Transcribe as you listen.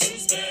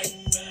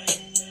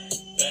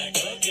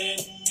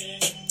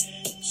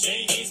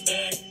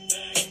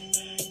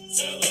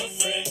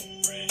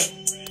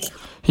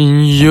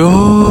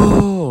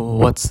Yo,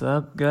 what's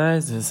up,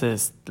 guys? This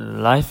is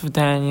Life of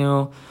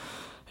Daniel.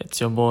 It's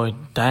your boy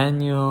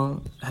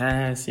Daniel.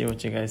 See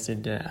what you guys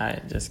did there.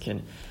 I just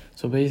kidding.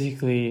 So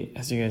basically,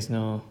 as you guys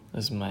know,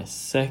 this is my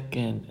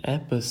second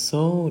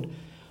episode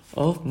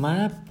of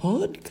my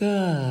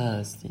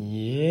podcast.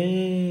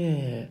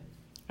 Yeah.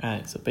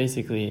 Alright, so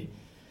basically,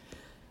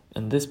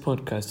 in this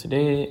podcast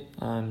today,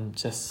 I'm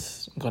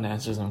just gonna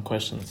answer some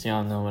questions.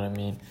 Y'all know what I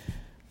mean.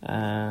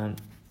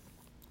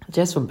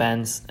 Just for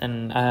bands,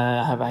 and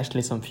I have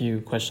actually some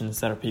few questions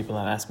that people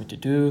have asked me to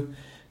do,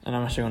 and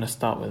I'm actually going to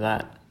start with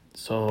that.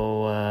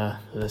 So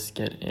let's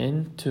get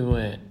into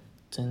it.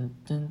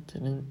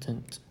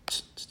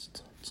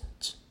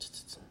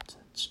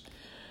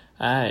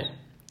 Alright,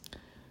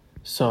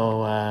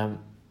 so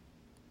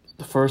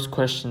the first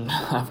question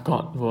I've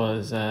got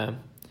was,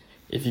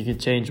 if you could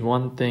change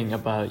one thing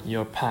about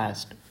your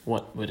past,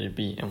 what would it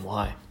be and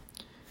why?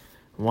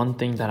 One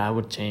thing that I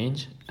would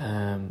change,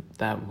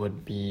 that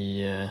would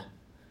be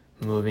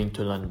moving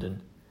to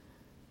London.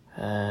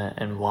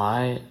 And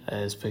why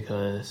is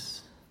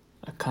because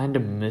I kind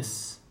of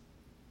miss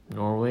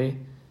Norway.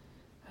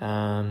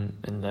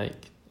 And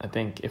like, I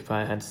think if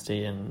I had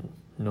stayed in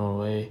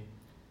Norway,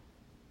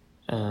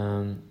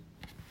 I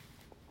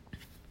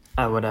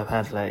would have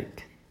had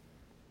like,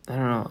 I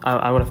don't know,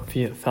 I would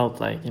have felt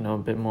like, a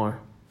bit more.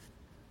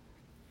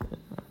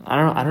 I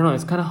don't know.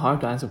 It's kind of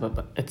hard to answer,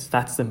 but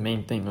that's the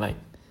main thing. Like,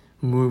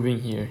 moving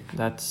here,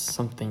 that's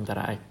something that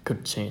I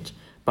could change,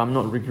 but I'm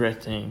not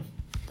regretting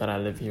that I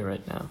live here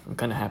right now. I'm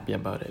kind of happy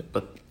about it,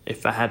 but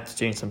if I had to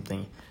change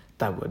something,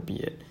 that would be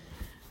it.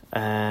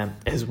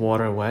 Is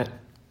water wet?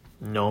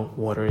 No,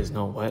 water is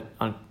not wet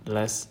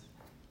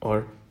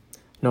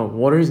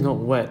water is not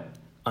wet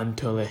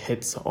until it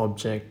hits an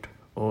object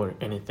or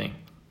anything.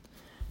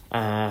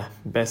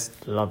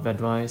 Best love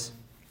advice,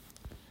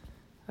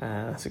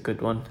 that's a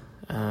good one.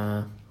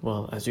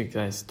 Well, as you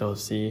guys still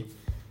see,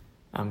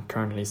 I'm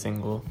currently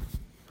single,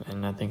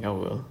 and I think I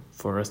will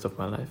for the rest of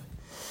my life.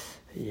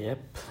 Yep.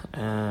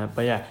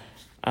 But yeah,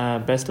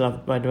 best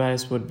love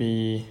advice would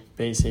be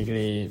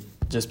basically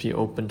just be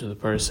open to the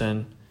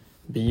person,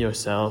 be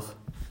yourself,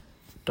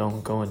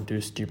 don't go and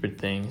do stupid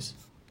things.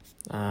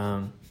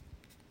 Don't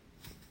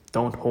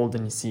hold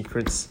any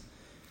secrets.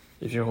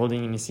 If you're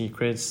holding any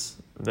secrets,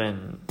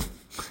 then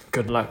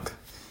good luck.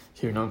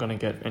 You're not gonna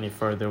get any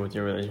further with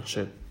your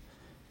relationship.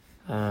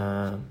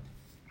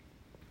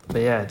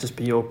 But yeah, just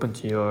be open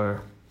to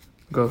your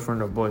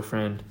girlfriend or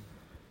boyfriend,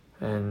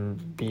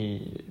 and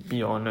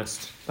be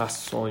honest.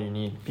 That's all you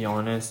need. Be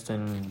honest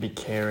and be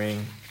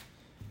caring.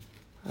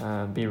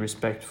 Be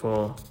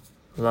respectful.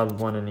 Love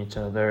one and each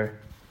other.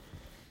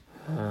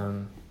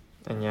 And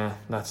yeah,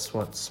 that's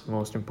what's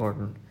most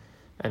important.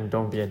 And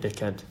don't be a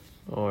dickhead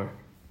or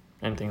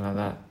anything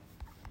like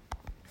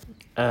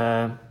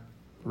that.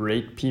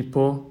 Rate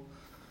people.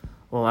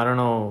 Well, I don't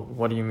know.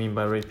 What do you mean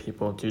by rate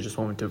people? Do you just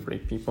want me to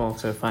rate people?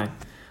 So fine.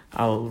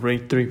 I'll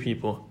rate 3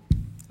 people.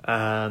 So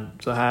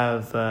I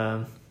have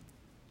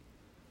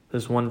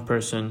this one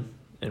person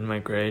in my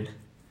grade.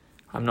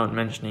 I'm not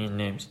mentioning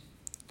names,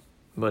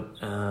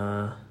 but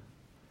I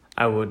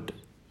would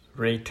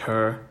rate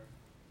her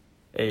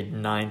a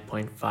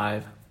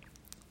 9.5.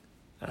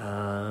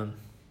 And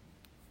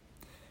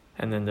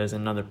then there's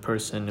another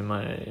person in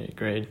my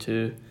grade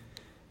too.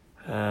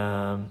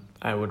 I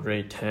would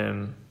rate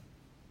him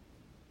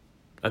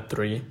a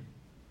 3.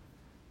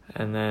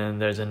 And then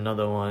there's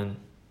another one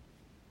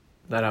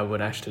that I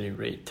would actually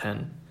rate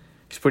 10.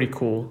 He's pretty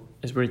cool.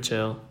 He's pretty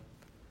chill.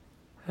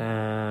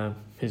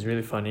 He's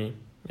really funny.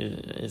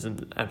 He's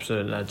an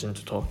absolute legend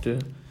to talk to.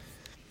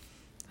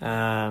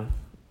 And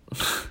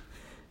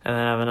then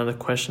I have another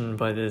question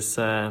by this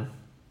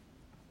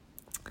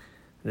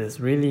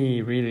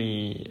really,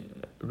 really,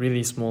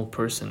 really small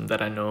person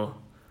that I know.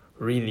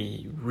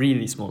 Really,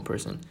 really small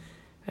person.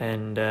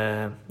 And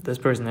this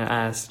person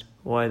asked,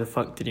 why the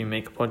fuck did you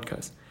make a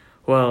podcast?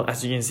 Well,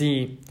 as you can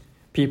see,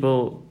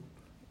 people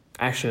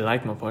actually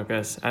like my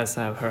podcast, as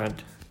I've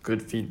heard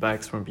good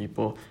feedbacks from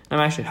people. I'm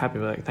actually happy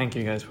with it. Thank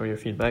you guys for your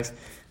feedbacks.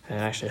 It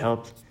actually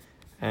helped.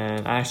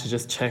 And I actually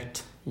just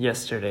checked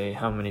yesterday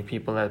how many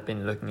people have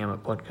been looking at my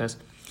podcast.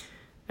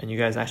 And you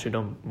guys actually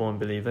won't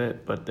believe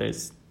it, but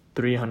there's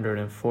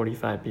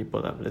 345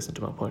 people that have listened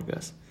to my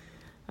podcast.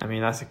 I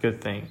mean, that's a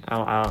good thing.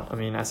 I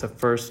mean, as a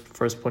first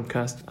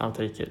podcast, I'll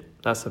take it.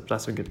 That's a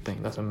good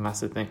thing. That's a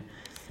massive thing.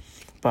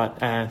 But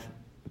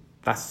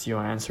that's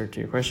your answer to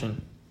your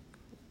question.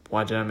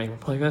 Why did I make my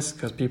podcast?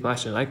 Because people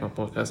actually like my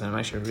podcast, and I'm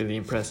actually really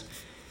impressed,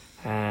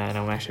 and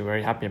I'm actually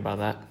very happy about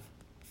that.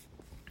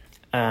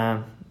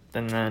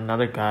 Then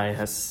another guy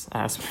has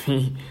asked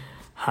me,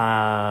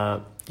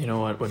 you know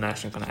what? We're not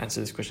actually going to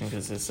answer this question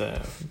because it's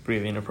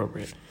really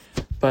inappropriate.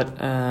 But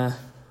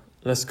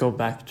let's go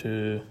back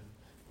to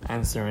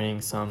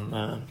answering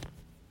some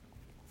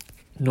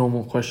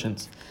normal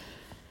questions.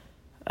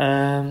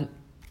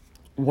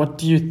 What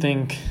do you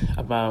think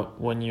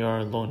about when you're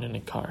alone in a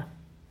car?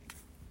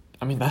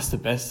 I mean, that's the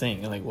best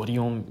thing. Like, what you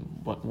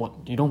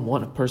don't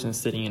want a person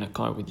sitting in a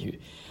car with you.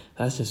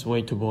 That's just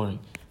way too boring.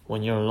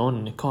 when you're alone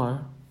in the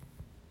car,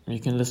 you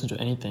can listen to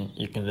anything.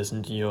 You can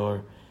listen to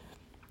your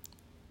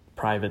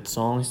private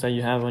songs that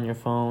you have on your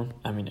phone.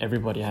 I mean,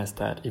 everybody has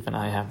that. Even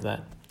I have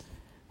that.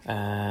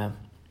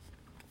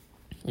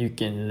 You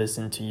can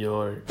listen to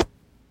your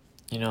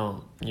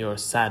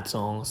sad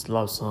songs,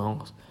 love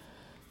songs,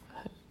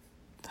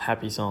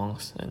 happy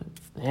songs. And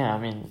yeah, I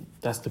mean,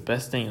 that's the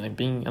best thing. Like,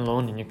 being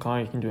alone in your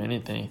car, you can do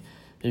anything.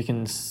 You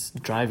can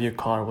drive your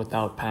car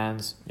without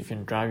pants. You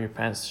can drive your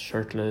pants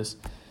shirtless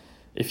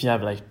if you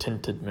have like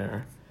tinted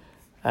mirror.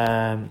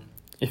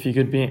 If you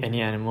could be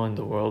any animal in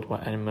the world,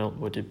 what animal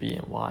would it be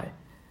and why?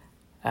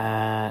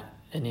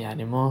 Any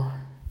animal?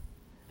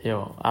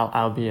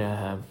 I'll be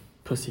a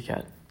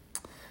pussycat.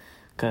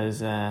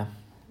 Cause I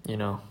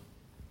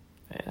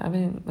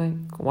mean, like,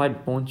 why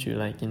won't you?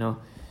 Like,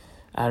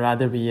 I'd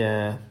rather be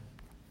a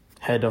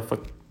head of a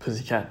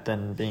pussycat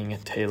than being a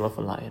tail of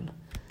a lion.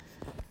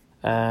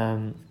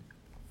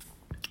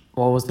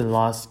 What was the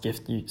last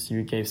gift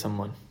you gave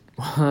someone?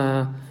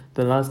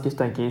 The last gift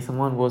I gave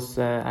someone was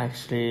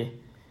actually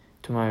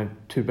to my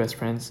two best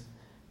friends.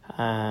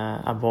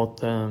 I bought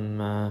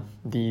them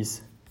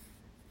these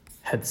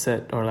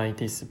headset, or like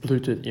these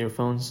Bluetooth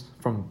earphones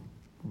from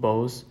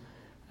Bose.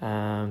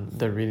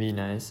 They're really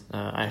nice.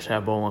 Actually, I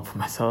bought one for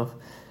myself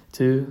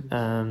too.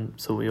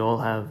 So we all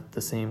have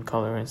the same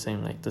color and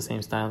the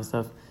same style and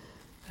stuff.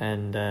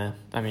 And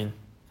I mean,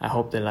 I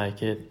hope they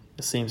like it.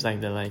 It seems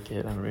like they like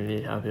it. I'm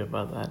really happy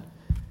about that.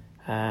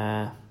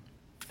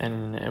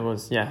 And it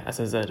was, as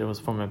I said, it was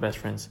from my best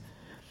friends.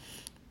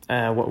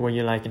 What were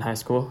you like in high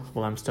school?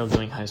 Well, I'm still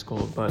doing high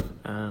school, but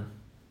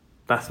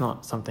that's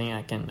not something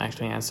I can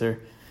actually answer.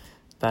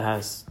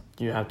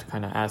 You have to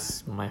kind of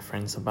ask my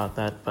friends about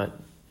that. But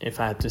if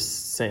I had to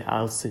say,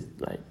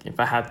 if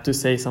I had to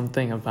say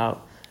something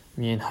about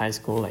me in high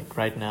school, like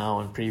right now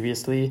and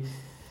previously,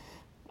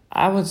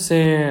 I would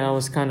say I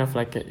was kind of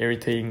like an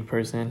irritating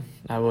person.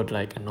 I would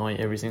like annoy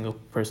every single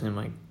person in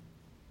my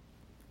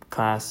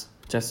class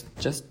just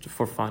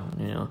for fun,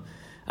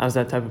 I was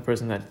that type of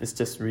person that is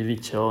just really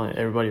chill, and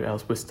everybody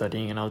else was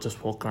studying, and I'll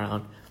just walk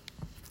around,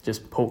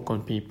 just poke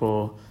on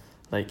people,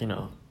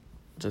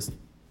 just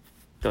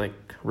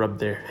like rub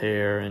their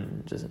hair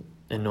and just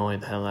annoy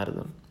the hell out of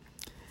them.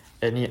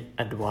 Any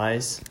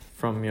advice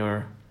from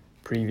your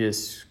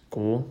previous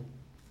school?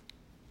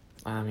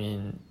 I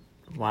mean,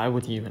 why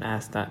would you even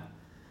ask that?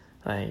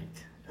 Like,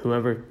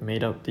 whoever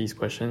made up these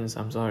questions,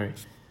 I'm sorry.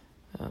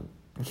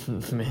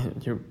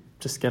 Man, you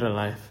just get a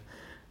life.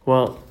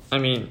 Well, I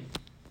mean,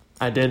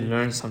 I did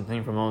learn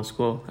something from old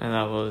school, and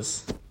that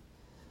was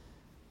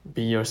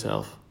be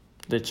yourself,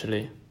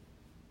 literally.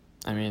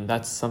 I mean,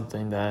 that's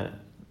something that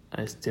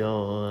I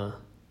still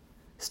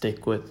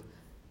stick with.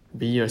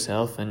 Be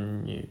yourself,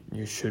 and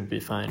you should be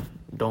fine.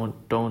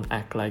 Don't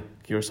act like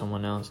you're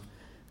someone else,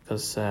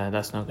 because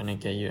that's not gonna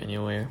get you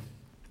anywhere.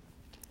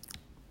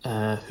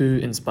 Who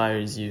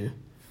inspires you?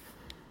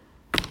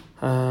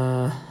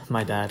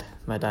 My dad.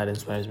 My dad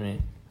inspires me.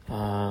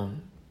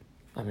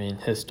 I mean,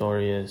 his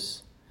story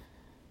is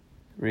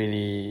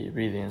really,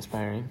 really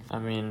inspiring. I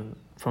mean,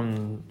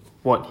 from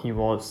what he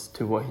was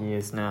to what he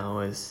is now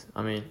is,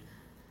 I mean,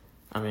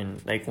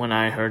 like, when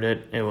I heard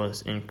it, it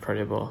was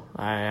incredible.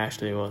 I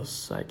actually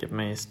was like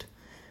amazed.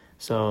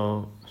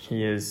 So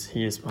he is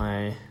who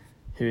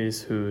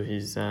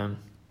he's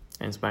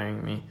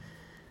inspiring me.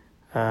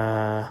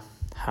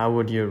 How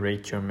would you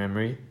rate your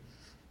memory?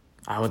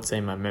 I would say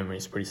my memory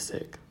is pretty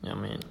sick. I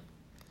mean,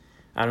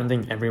 I don't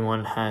think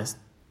everyone has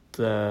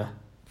the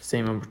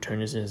same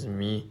opportunities as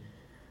me,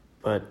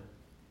 but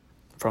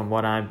from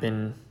what I've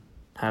been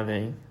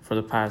having for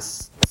the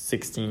past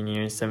 16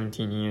 years,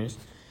 17 years,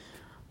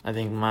 I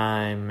think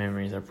my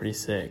memories are pretty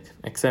sick,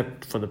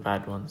 except for the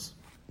bad ones.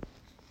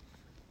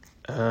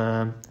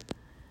 Who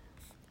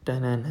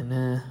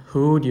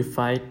would you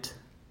fight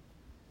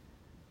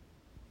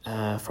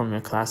from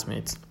your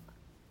classmates?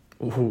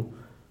 Who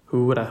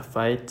would I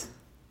fight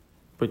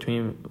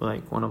between,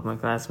 like, one of my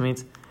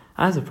classmates?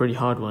 That's a pretty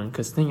hard one,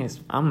 because the thing is,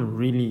 I'm a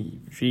really,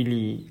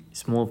 really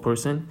small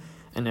person,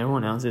 and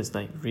everyone else is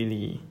like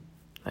really,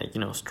 like,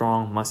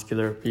 strong,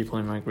 muscular people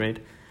in my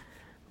grade.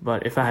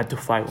 But if I had to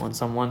fight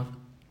someone,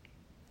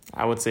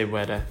 I would say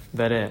Veda.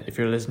 Veda, if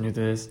you're listening to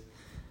this,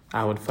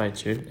 I would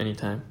fight you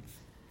anytime.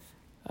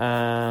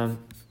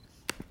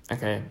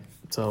 Okay,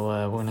 so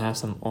we're gonna have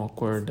some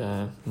awkward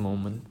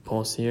moment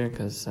pause here,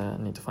 because I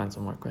need to find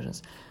some more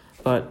questions.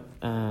 But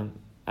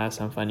as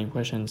I'm finding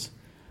questions,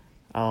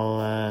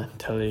 I'll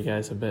tell you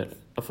guys a bit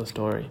of a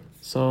story.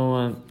 So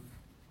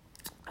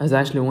I was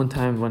actually one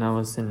time when I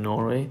was in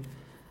Norway,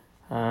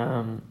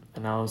 and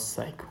I was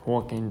like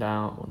walking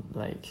down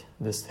like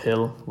this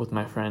hill with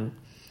my friend,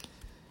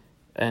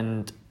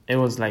 and it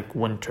was like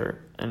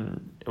winter,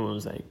 and it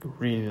was like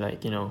really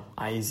like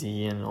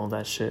icy and all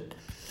that shit.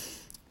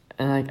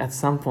 And like at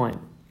some point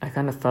I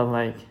kind of felt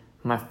like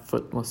my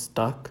foot was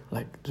stuck,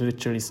 like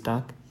literally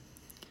stuck.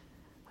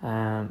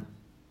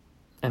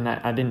 And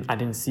I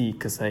didn't see,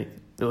 because like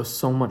there was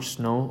so much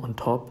snow on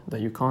top that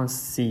you can't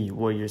see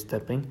where you're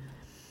stepping.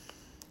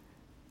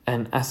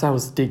 And as I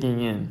was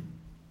digging in,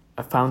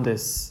 I found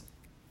this.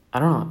 I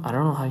don't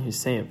know how you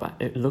say it, but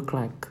it looked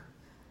like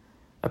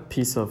a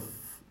piece of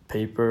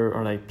paper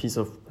or like piece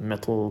of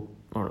metal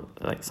or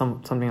like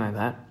something like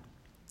that.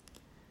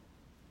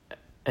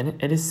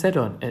 And it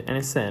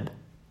said,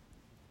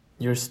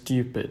 "You're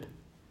stupid."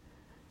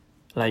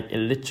 Like it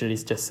literally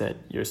just said,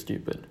 "You're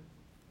stupid."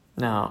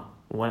 Now,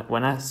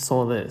 when I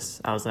saw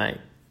this, I was like,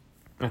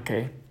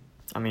 okay.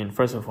 I mean,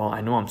 first of all, I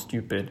know I'm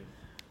stupid,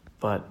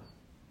 but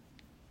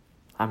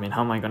I mean,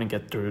 how am I gonna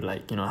get through?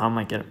 Like, how am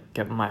I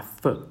get my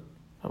foot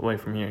away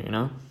from here?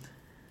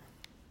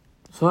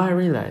 So I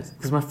realized,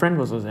 because my friend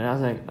was also there, I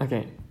was like,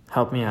 okay,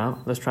 help me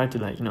out. Let's try to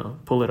like,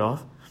 pull it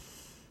off.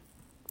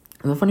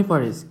 And the funny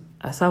part is,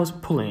 as I was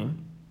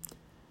pulling,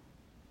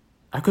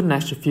 I couldn't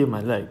actually feel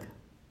my leg.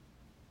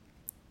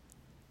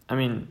 I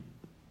mean,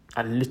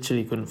 I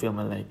literally couldn't feel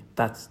my leg.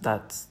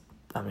 That's,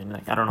 I mean,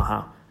 like, I don't know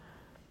how.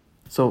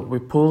 So we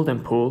pulled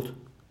and pulled,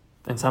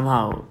 and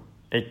somehow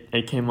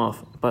it came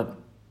off.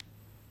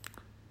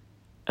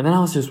 And then I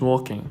was just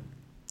walking,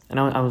 and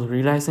I was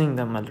realizing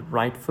that my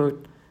right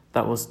foot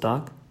that was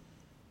stuck,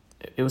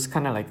 it was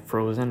kind of like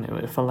frozen.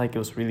 It felt like it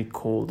was really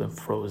cold and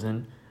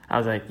frozen. I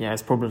was like, yeah,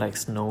 it's probably like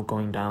snow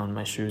going down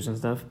my shoes and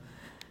stuff.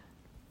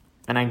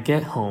 And I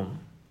get home,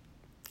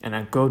 and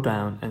I go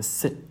down and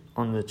sit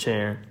on the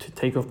chair to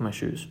take off my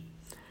shoes.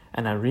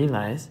 And I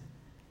realize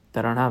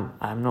that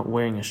I'm not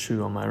wearing a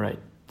shoe on my right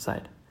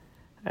side.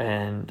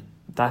 And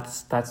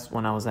that's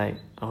when I was like,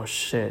 oh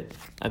shit,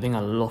 I think I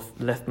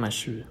left my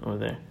shoe over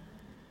there.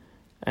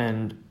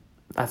 And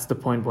that's the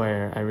point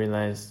where I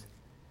realized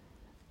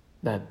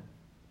that,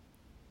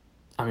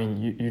 I mean,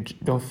 you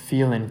don't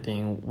feel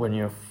anything when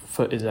your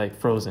foot is like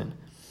frozen.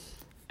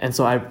 And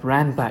so I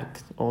ran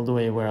back all the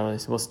way where I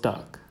was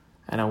stuck,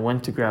 and I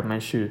went to grab my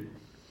shoe,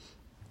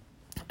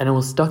 and it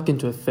was stuck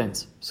into a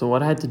fence. So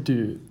what I had to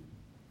do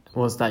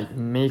was like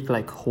make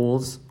like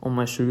holes on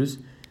my shoes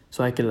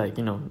so I could like,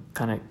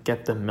 kind of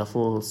get the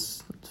metal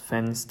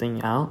fence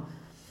thing out.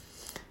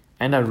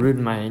 And I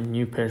ruined my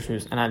new pair of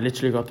shoes, and I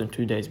literally got them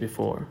 2 days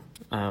before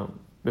I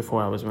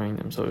was wearing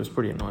them, so it was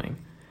pretty annoying.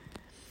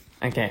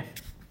 Okay,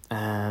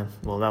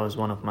 well, that was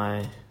one of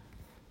my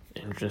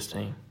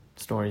interesting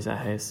stories,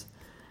 I guess.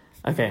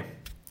 Okay,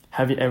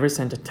 have you ever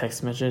sent a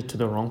text message to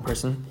the wrong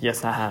person?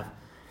 Yes, I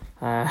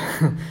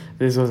have.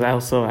 This was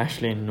also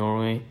actually in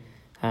Norway.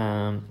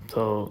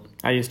 So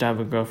I used to have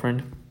a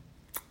girlfriend.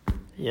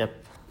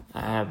 Yep,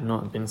 I have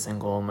not been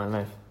single all my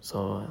life,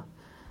 so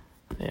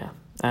yeah.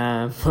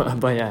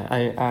 But yeah,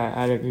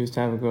 I used to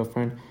have a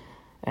girlfriend,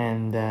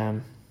 and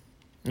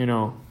we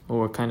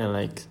were kind of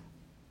like,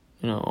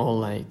 all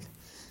like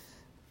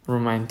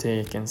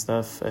romantic and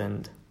stuff.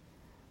 And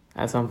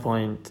at some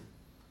point,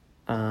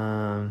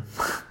 okay,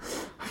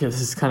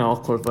 this is kind of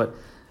awkward, but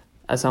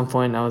at some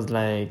point I was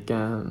like,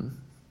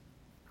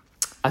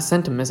 I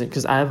sent a message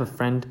because I have a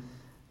friend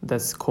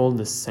that's called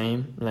the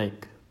same,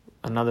 like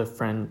another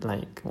friend,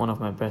 like one of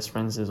my best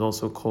friends is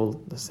also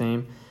called the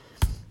same.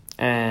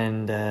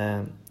 And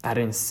I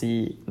didn't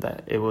see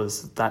that it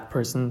was that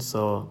person,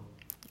 so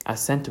I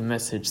sent a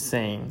message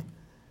saying,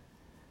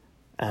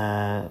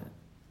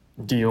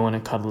 do you want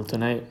to cuddle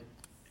tonight?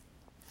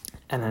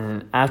 And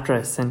then after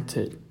I sent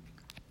it,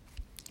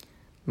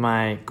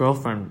 my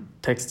girlfriend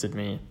texted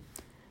me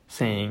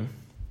saying,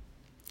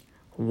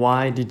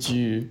 why did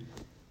you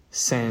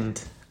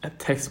send a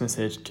text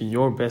message to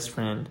your best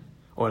friend,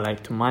 or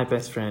like to my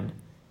best friend,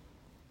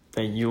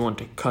 that you want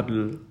to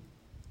cuddle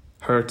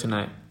her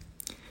tonight?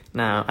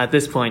 Now, at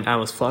this point, I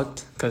was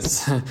fucked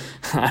because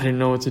I didn't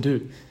know what to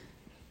do.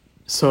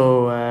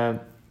 So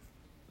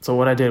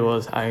what I did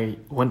was I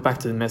went back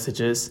to the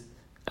messages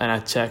and I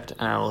checked,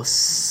 and I was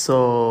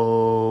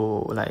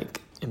so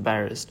like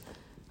embarrassed.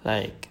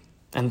 Like,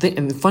 and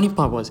the funny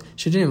part was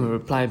she didn't even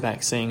reply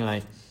back saying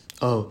like,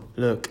 oh,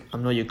 look,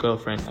 I'm not your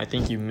girlfriend. I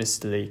think you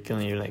missed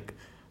and you like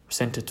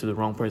sent it to the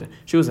wrong person.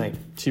 She was like,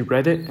 she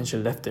read it and she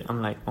left it.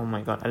 I'm like, oh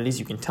my God, at least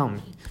you can tell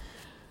me.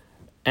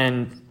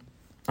 And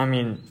I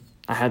mean,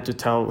 I had to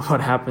tell what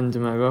happened to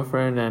my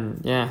girlfriend,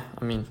 and yeah,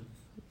 I mean,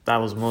 that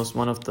was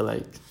one of the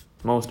like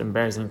most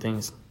embarrassing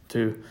things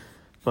too.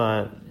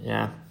 But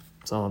yeah,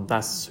 so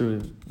that's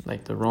who,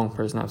 like, the wrong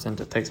person I've sent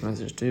a text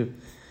message to.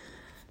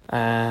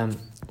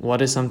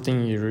 What is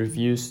something you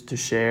refuse to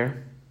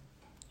share?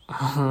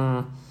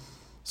 So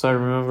I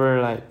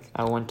remember, like,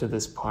 I went to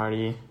this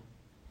party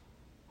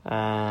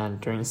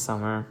during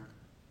summer,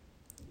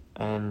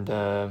 and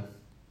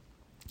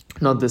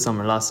not this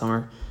summer, last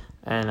summer.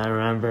 And I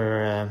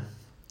remember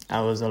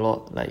I was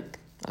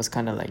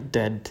kind of like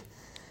dead,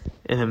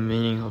 in the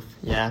meaning of,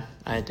 yeah,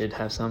 I did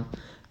have some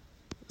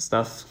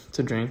stuff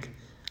to drink,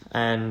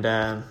 and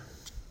I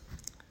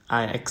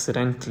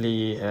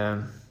accidentally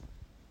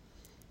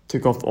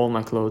took off all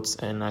my clothes,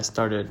 and I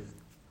started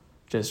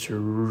just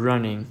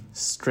running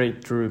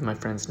straight through my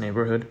friend's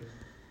neighborhood.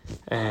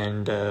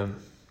 And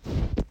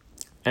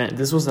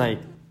this was like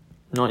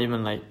not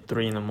even like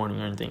 3 a.m. or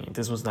anything.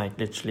 This was like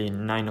literally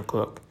 9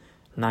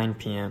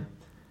 p.m.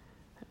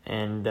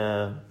 And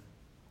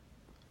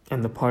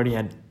the party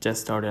had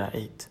just started at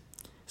 8.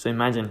 So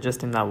imagine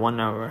just in that 1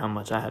 hour how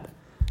much I had.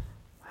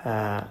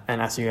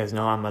 And as you guys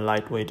know, I'm a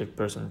lightweighted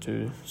person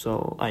too,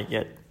 so I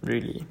get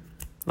really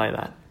like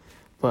that.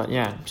 But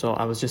yeah, so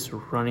I was just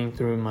running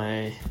through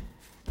my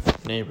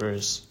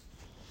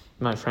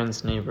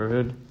friend's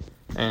neighborhood,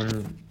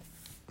 and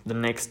the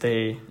next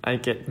day I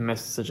get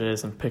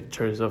messages and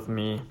pictures of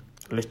me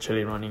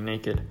literally running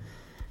naked.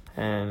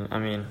 And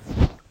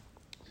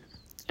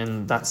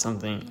and that's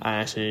something I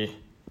actually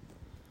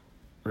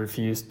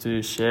refuse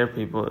to share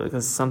people, because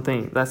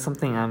that's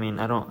something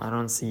I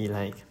don't see,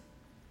 like,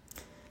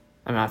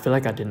 I feel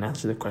like I didn't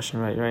answer the question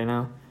right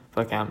now,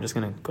 but okay, I'm just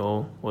gonna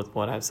go with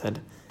what I've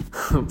said.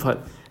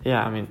 But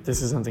yeah,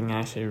 this is something I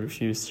actually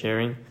refuse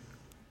sharing,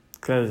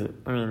 because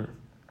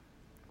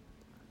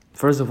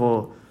first of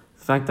all,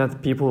 the fact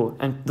that people,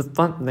 and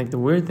the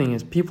weird thing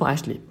is, people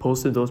actually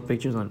posted those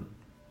pictures on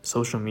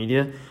social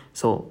media,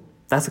 so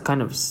that's a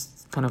kind of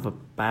a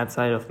bad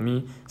side of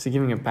me, so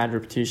giving a bad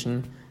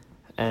reputation.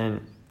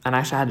 And I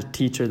actually had a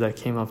teacher that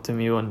came up to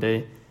me one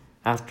day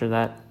after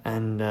that,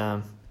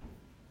 and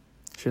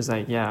she was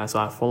like, yeah, so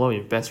I follow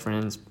your best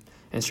friend's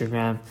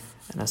Instagram,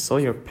 and I saw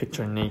your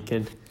picture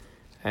naked,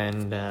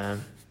 and I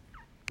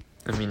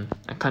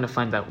kind of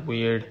find that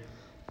weird.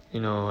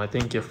 I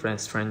think your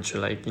friend's friend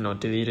should, like,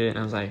 delete it. And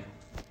I was like,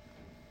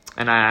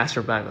 and I asked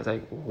her back, I was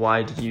like,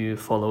 why did you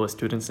follow a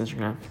student's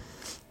Instagram?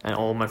 And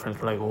all my friends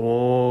were like,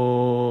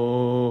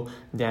 whoa,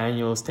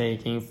 Daniel's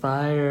taking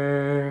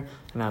fire.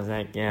 And I was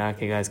like, yeah,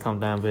 okay, guys,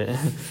 calm down a bit.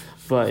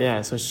 But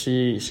yeah, so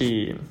she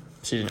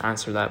didn't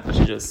answer that, but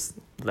she just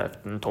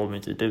left and told me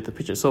to delete the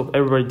picture. So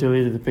everybody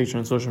deleted the picture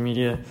on social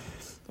media,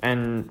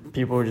 and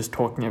people were just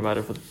talking about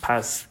it for the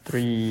past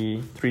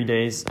three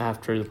days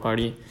after the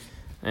party.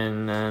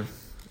 And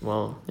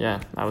well,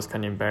 yeah, I was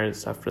kind of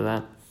embarrassed after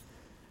that.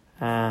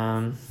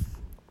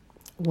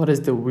 What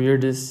is the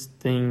weirdest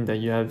thing that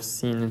you have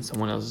seen in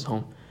someone else's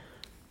home?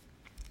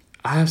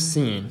 I have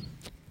seen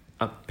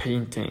a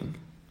painting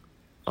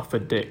of a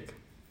dick.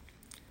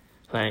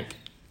 Like,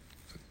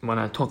 when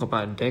I talk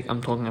about a dick,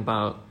 I'm talking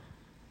about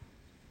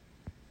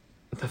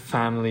the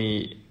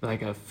family,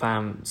 like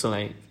so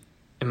like,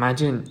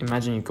 imagine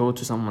you go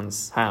to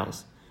someone's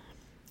house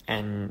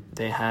and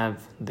they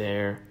have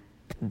their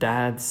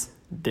dad's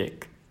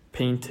dick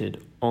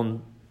painted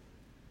on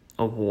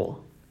a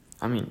wall.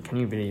 Can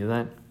you believe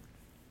that?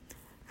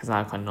 Because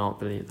I cannot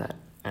believe that.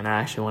 And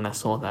actually, when I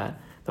saw that,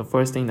 the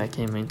first thing that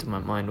came into my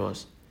mind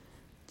was,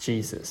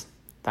 Jesus,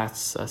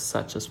 that's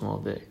such a small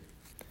dick.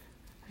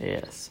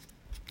 Yes.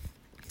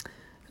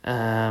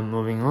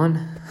 Moving on.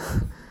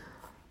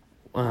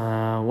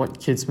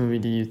 What kids movie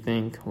do you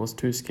think was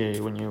too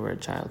scary when you were a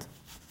child?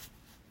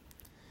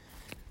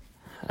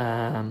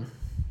 Gotta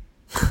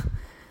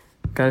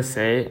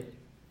say,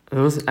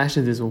 there was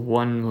actually this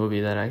one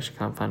movie that I actually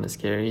kind of found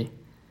scary,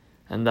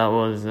 and that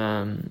was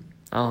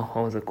what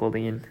was it called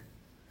again?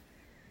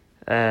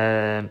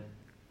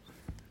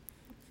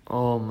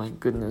 Oh my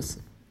goodness,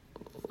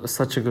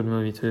 such a good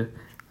movie too.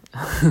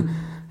 And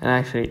I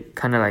actually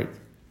kind of like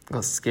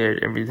got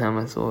scared every time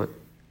I saw it.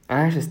 I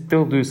actually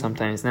still do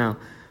sometimes now,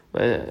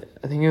 but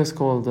I think it was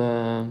called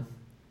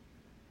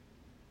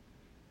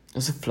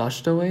was it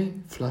Flushed Away?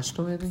 Flushed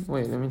Away, I think?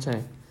 Wait, let me check.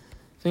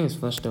 I think it's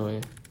Flushed Away.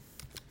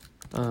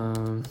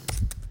 Oh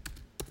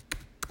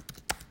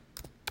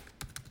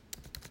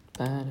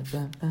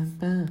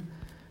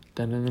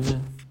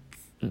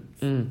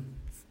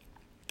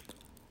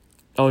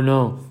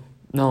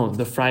no,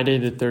 the Friday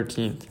the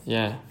 13th.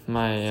 Yeah,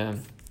 my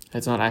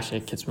it's not actually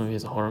a kids movie,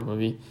 it's a horror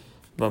movie,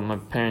 but my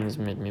parents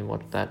made me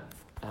watch that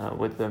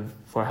with them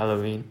for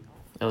Halloween.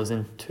 It was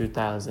in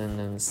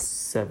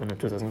 2007 or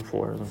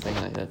 2004 or something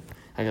like that.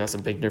 I guess that's a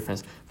big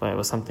difference, but it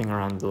was something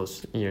around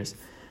those years.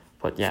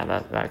 But yeah,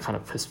 that kind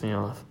of pissed me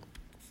off.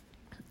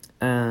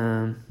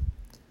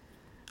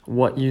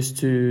 What used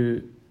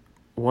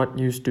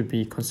to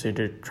be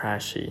considered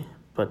trashy,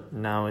 but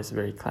now is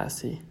very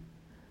classy?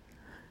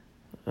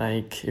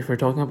 Like, if we're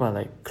talking about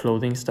like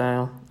clothing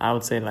style, I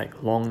would say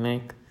like long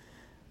neck.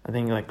 I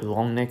think like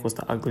long neck was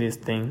the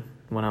ugliest thing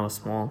when I was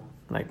small.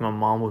 Like, my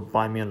mom would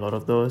buy me a lot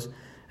of those,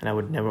 and I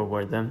would never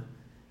wear them.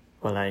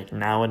 But like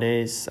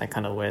nowadays, I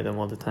kind of wear them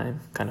all the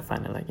time. Kind of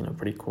find it like,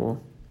 pretty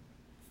cool.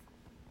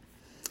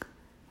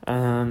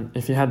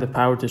 If you had the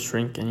power to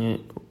shrink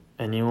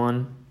any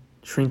one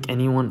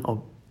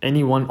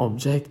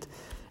object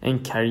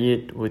and carry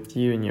it with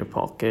you in your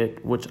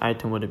pocket, which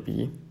item would it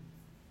be?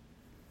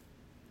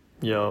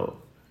 Yo,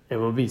 it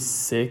would be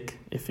sick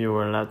if you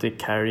were allowed to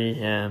carry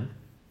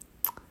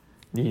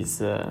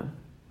these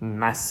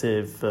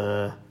massive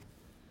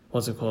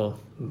what's it called,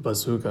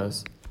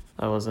 bazookas.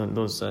 I wasn't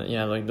those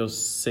like those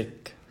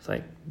sick,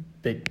 like,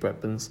 big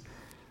weapons.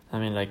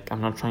 Like,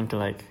 I'm not trying to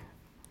like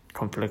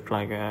conflict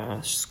like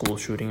a school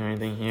shooting or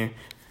anything here,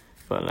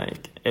 but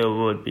like it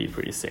would be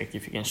pretty sick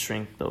if you can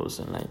shrink those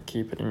and like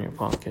keep it in your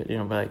pocket,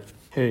 but like,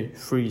 hey,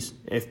 freeze,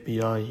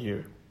 FBI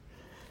here.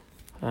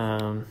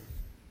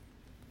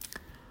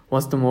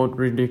 What's the most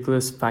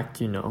ridiculous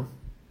fact you know?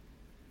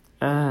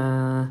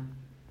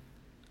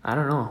 I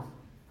don't know.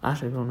 I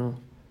actually don't know.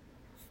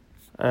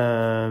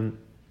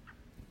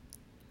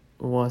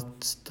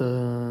 what's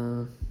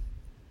the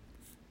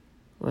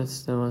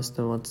best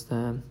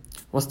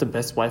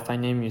Wi-Fi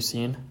name you've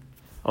seen?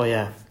 Oh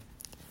yeah,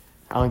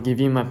 I'll give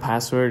you my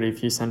password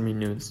if you send me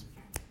nudes.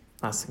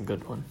 That's a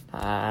good one.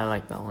 I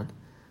like that one.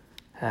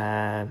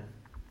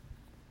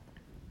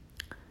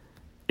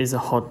 Is a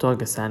hot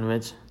dog a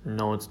sandwich?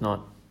 No, it's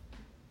not.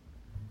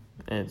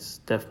 It's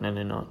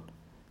definitely not.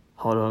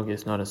 Hot dog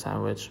is not a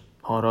sandwich.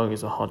 Hot dog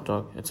is a hot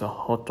dog. It's a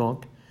hot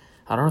dog.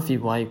 I don't know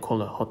why you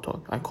call it hot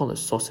dog. I call it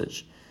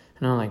sausage.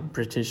 You know, like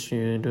British,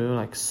 you do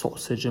like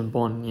sausage and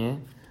bun, yeah?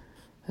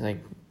 It's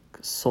like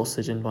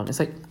sausage and bun. It's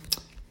like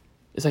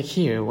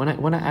here, when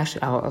I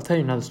actually, I'll tell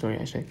you another story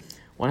actually.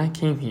 When I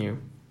came here,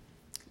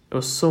 it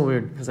was so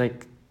weird because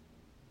like,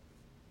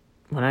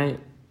 when I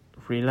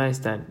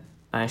realized that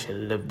I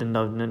actually lived in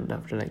Dublin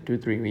after like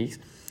 2-3 weeks,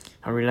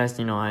 I realized,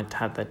 I'd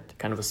had that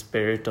kind of a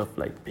spirit of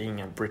like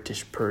being a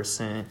British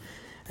person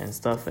and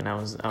stuff, and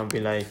I'll be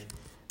like,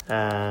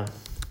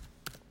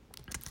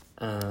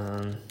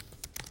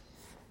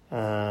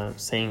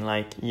 saying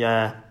like,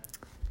 yeah,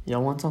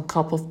 want some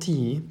cup of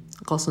tea?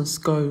 I got some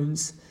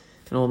scones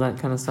and all that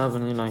kind of stuff,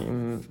 and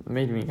it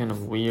made me kind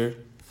of weird.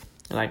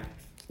 Like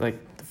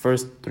the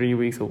first 3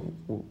 weeks of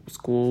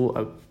school,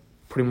 I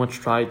pretty much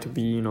tried to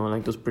be,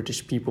 like those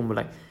British people, but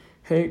like,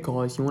 hey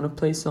guys, you want to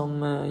play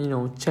some,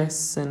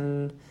 chess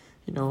and,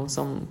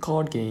 some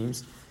card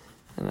games,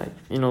 and like,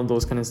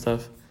 those kind of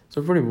stuff.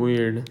 So pretty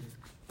weird.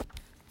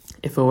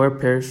 If I wear a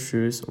pair of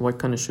shoes, what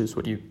kind of shoes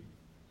would you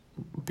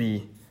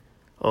be?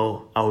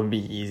 Oh, I would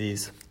be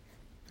Yeezys.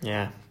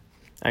 Yeah,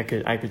 I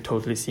could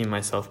totally see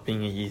myself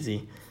being a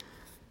Yeezy.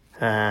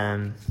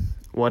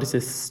 What is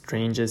the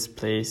strangest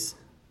place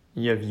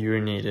you have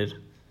urinated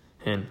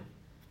in?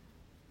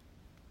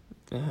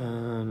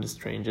 The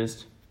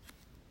strangest.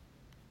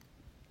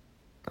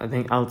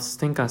 I'll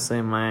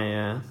say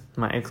my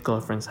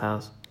ex-girlfriend's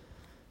house.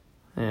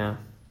 Yeah,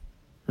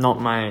 not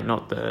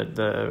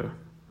the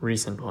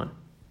recent one,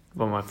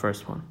 but my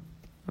first one.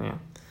 Yeah,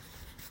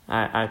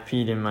 I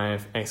peed in my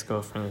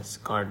ex-girlfriend's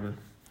garden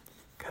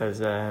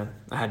because I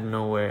had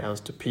nowhere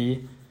else to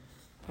pee,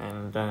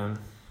 and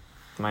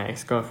my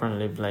ex-girlfriend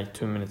lived like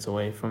 2 minutes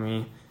away from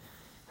me,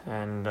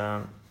 and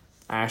I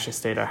actually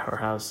stayed at her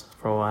house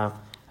for a while,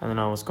 and then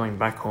I was going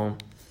back home,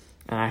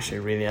 and I actually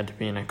really had to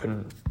pee, and I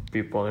couldn't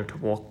be bothered to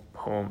walk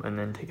home and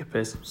then take a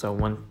piss, so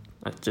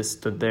I just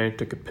stood there,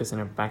 took a piss in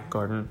her back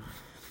garden,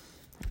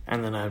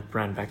 and then I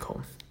ran back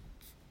home.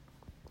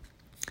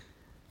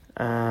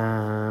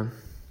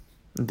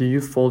 Do you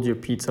fold your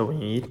pizza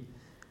when you eat?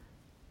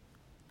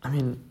 I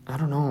mean, I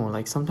don't know,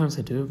 like sometimes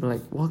I do, but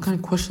like what kind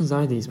of questions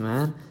are these,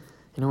 man?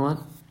 You know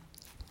what?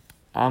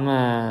 I'm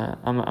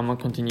gonna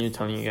continue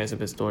telling you guys a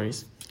bit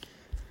stories.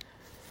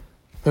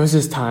 There was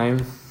this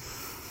time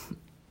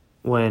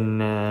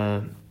when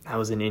I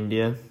was in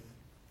India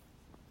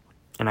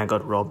and I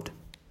got robbed.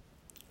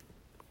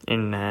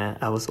 And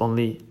I was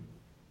only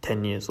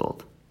 10 years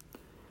old.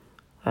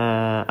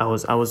 I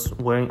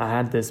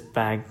had this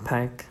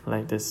backpack,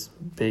 like this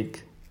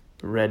big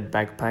red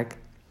backpack,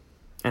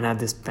 and I had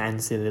this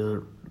fancy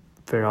little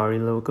Ferrari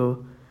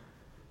logo,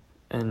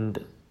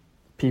 and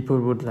people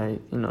would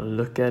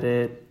look at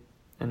it,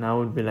 and I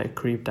would be like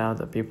creeped out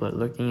that people are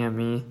looking at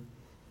me,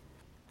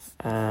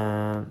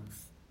 and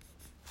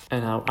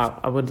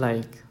I would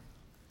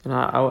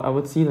I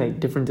would see like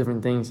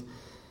different things,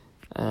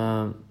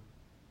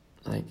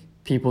 like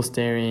people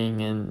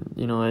staring, and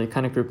it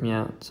kind of creeped me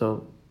out.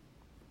 So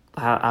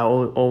I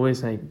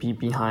always be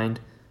behind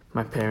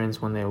my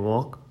parents when they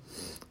walk,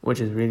 which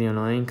is really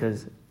annoying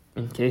because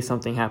in case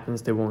something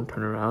happens, they won't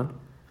turn around.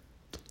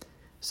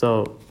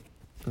 So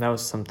that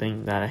was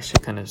something that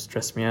actually kind of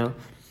stressed me out.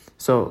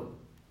 So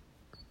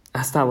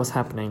as that was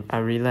happening, I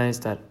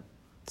realized that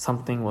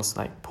something was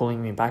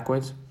pulling me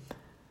backwards,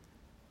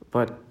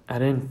 but I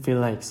didn't feel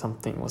like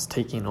something was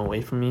taken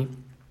away from me.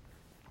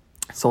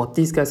 So what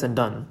these guys had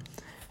done,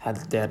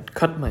 they had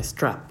cut my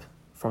strap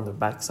from the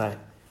backside,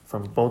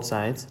 from both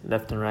sides,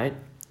 left and right,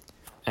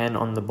 and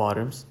on the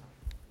bottoms,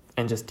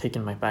 and just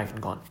taken my bag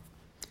and gone.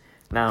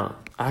 Now,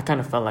 I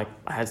kind of felt like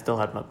I still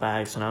had my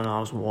bag, so now I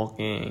was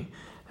walking,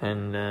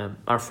 and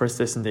our first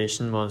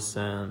destination was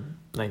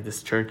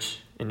this church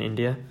in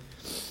India.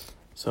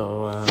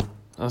 So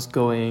I was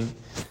going,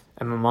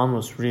 and my mom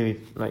was really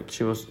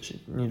she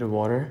needed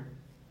water,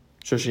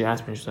 so she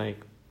asked me, she's like,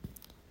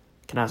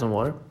 "Can I have some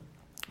water?"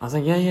 I was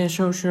like, yeah,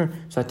 sure. So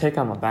I take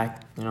out my bag,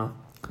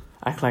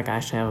 act like I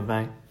actually have a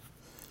bag.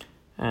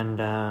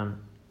 And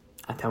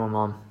I tell my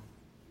mom,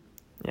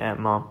 "Yeah,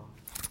 Mom,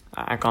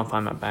 I can't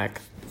find my bag."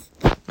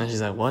 And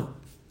she's like, "What?"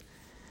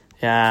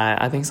 "Yeah,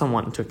 I think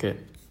someone took it."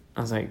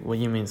 I was like, "What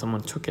do you mean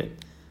someone took it?"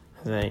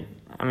 I was like,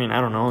 "I mean,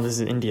 I don't know. This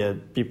is India.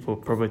 People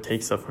probably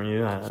take stuff from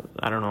you.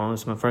 I don't know.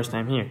 It's my first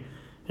time here."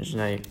 And she's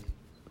like,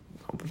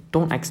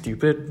 "Don't act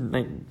stupid.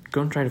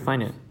 Go and try to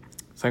find it."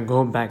 So I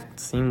go back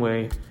the same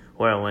way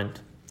where I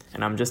went.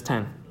 And I'm just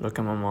 10. Look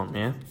at my mom,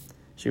 yeah?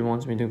 She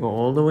wants me to go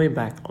all the way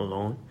back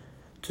alone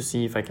to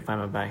see if I can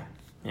find my bag.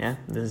 Yeah?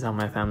 This is how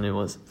my family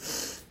was.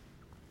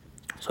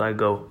 So I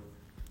go.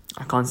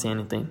 I can't see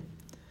anything.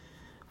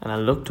 and I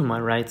look to my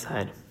right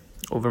side,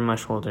 over my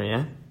shoulder,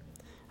 yeah?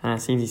 And I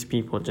see these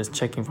people just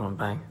checking from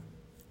back.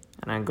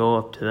 And I go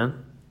up to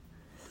them,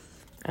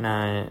 and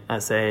I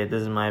say,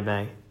 this is my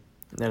bag.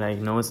 They're like,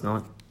 no, it's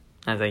not.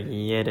 I was like,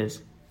 yeah, it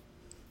is.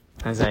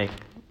 I was like,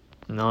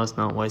 no, it's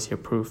not. Where's your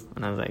proof?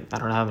 And I was like, I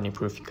don't have any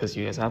proof because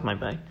you guys have my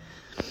bag.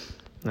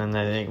 And then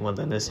they're like, well,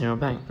 then this is your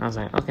bag. I was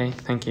like, okay,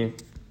 thank you.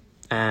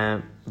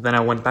 And then I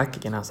went back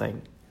again. I was like,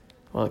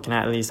 well, can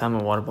I at least have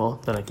my water bottle?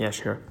 They're like, yeah,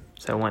 sure.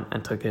 So I went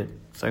and took it.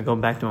 So I go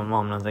back to my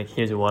mom, and I was like,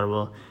 here's your water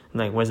bottle. I'm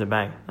like, where's the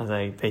bag? I was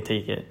like, they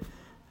take it.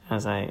 I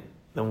was like,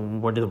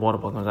 then where did the water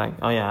bottle? I was like,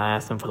 oh yeah, I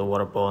asked them for the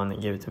water bottle, and they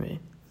gave it to me.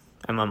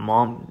 And my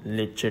mom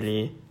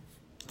literally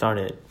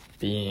started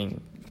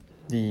being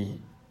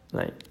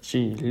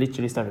she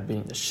literally started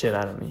beating the shit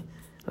out of me,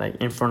 like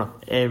in front of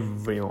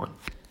everyone.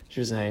 She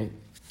was like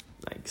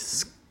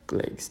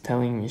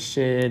telling me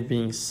shit,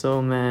 being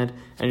so mad,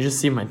 and you just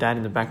see my dad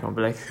in the background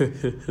be like,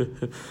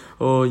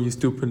 oh, you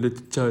stupid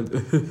little child.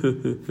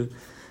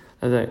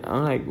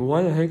 I'm like,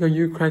 why the heck are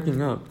you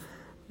cracking up?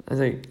 I was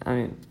like, I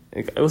mean,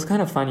 it was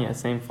kind of funny at the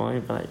same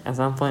point, but like at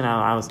some point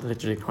I was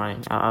literally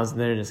crying. I was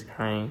there just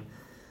crying.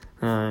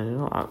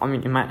 I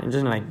mean, imagine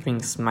just like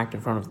being smacked in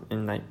front of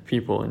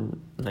people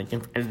and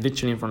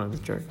literally in front of the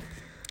church.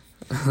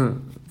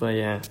 But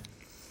yeah,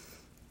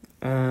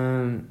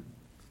 I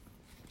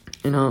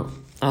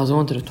also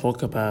wanted to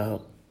talk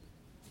about,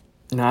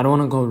 I don't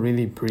want to go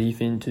really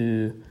brief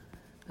into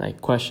like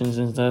questions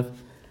and stuff,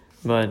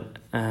 but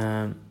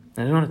I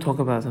just want to talk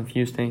about some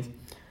few things.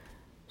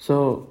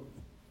 So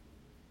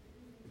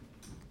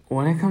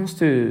when it comes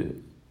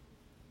to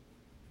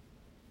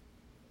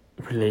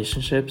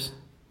relationships,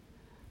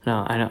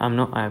 no, I'm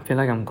not. I feel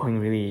like I'm going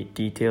really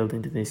detailed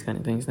into these kind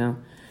of things now,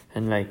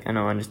 and I don't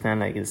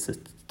understand. It's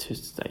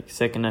just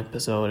second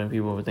episode, and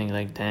people would think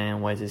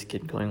damn, why is this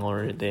kid going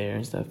over there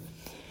and stuff.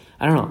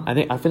 I don't know.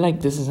 I feel like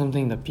this is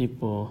something that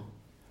people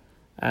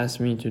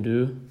ask me to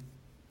do,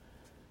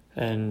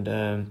 and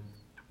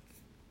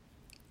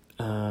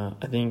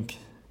I think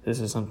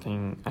this is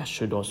something I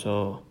should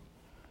also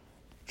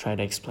try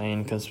to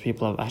explain, because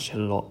people ask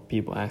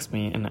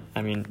me, and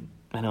I mean,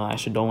 I know I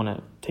don't want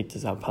to take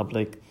this out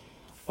public.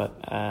 But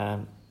I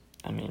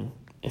mean,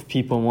 if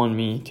people want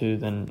me to,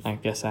 then I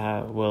guess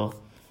I will,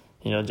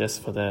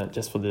 just for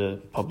the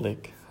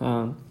public.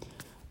 But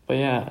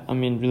yeah, I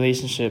mean,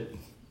 relationship.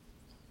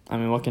 I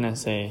mean, what can I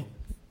say?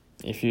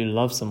 If you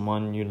love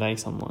someone, you like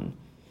someone.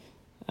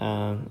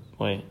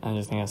 Wait, I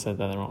just think I said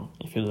that wrong.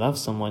 If you love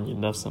someone, you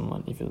love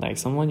someone. If you like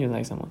someone, you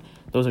like someone.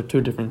 Those are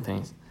two different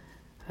things.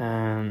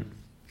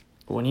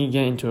 When you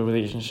get into a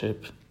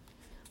relationship,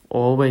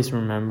 always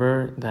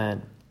remember that.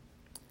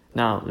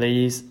 Now,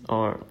 ladies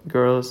or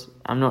girls,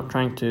 I'm not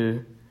trying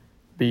to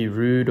be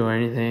rude or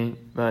anything,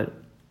 I'm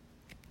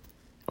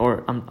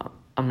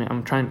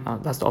trying.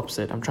 That's the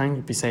opposite. I'm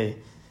trying to say,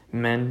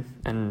 men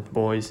and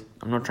boys.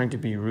 I'm not trying to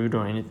be rude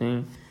or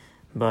anything,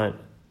 but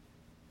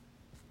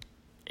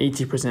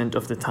 80%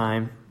 of the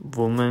time,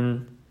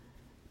 women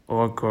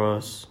or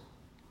girls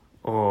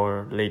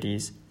or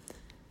ladies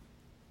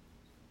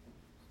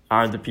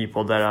are the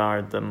people that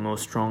are the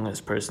most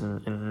strongest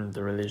person in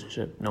the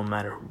relationship, no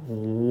matter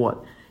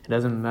what. It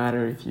doesn't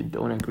matter if you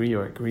don't agree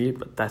or agree,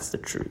 but that's the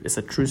truth. It's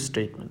a true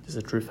statement. It's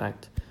a true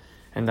fact.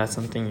 And that's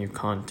something you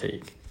can't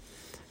take.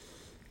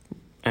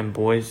 And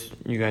boys,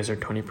 you guys are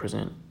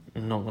 20%.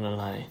 I'm not gonna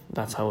lie.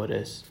 That's how it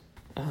is.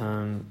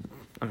 I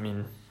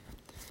mean,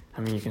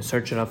 you can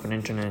search it up on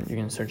internet. You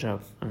can search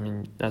up. I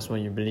mean, that's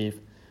what you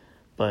believe.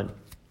 But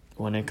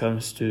when it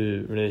comes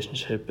to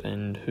relationship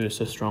and who is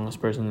the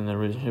strongest person in the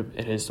relationship,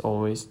 it is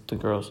always the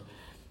girls.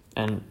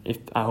 And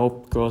I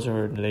hope girls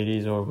or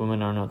ladies or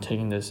women are not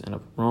taking this in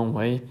a wrong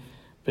way,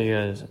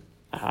 because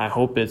I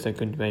hope it's a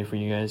good way for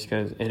you guys,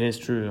 because it is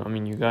true. I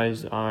mean, you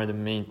guys are the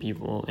main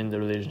people in the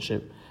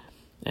relationship,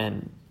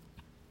 and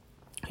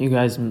you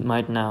guys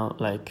might now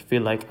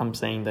feel like I'm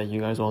saying that you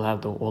guys all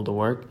have all the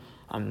work.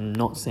 I'm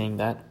not saying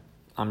that.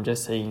 I'm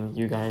just saying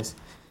you guys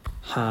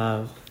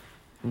have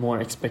more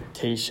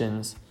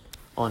expectations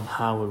on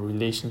how a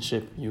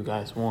relationship you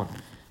guys want,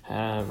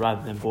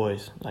 rather than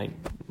boys.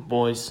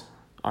 Boys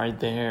are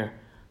there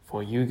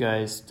for you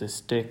guys to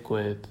stick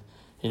with,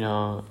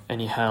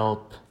 any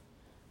help,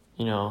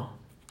 I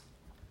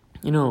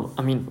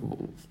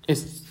mean,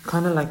 it's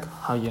kind of like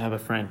how you have a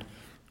friend.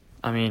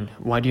 I mean,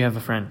 why do you have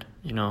a friend?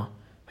 You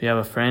have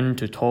a friend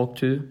to talk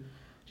to,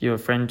 you have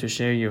a friend to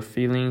share your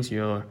feelings,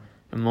 your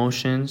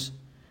emotions,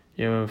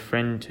 you have a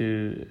friend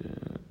to,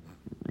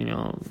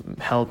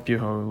 help you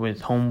with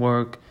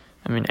homework,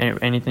 I mean,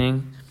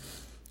 anything.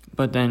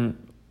 But then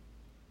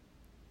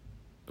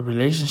a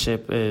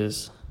relationship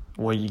is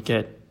where you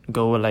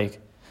go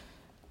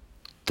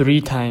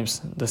 3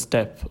 times the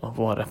step of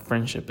what a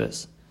friendship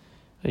is.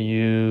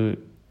 You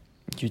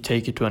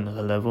take it to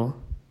another level.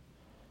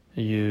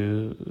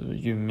 You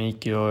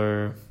make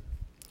your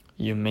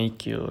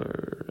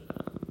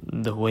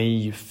the way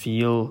you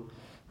feel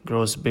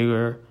grows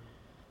bigger.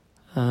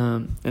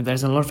 And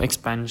there's a lot of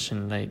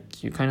expansion.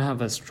 You kind of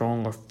have a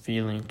stronger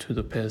feeling to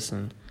the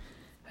person,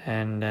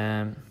 and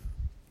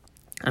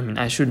I mean,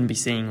 I shouldn't be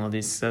saying all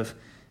this stuff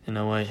in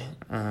a way,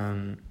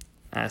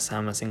 as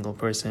I'm a single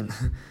person,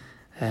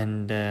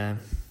 and I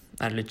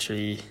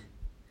literally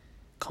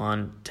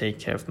can't take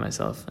care of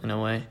myself in a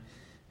way.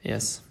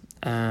 Yes.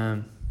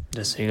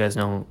 Just so you guys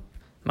know,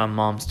 my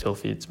mom still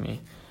feeds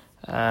me.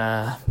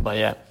 But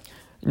yeah,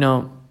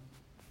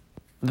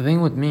 the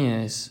thing with me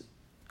is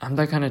I'm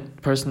that kind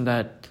of person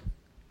that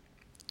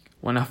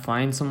when I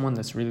find someone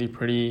that's really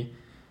pretty,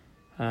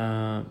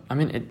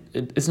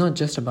 it's not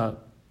just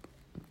about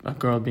a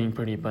girl being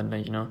pretty, but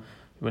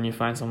when you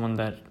find someone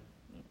that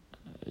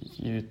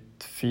you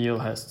feel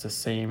has the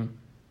same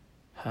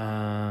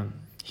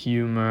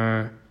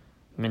humor,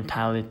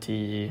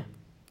 mentality,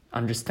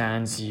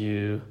 understands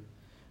you,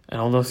 and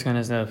all those kind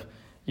of stuff,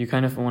 you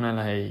kind of want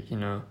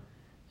to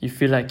you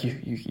feel like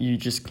you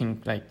just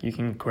can you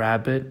can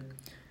grab it,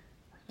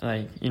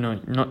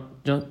 not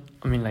just.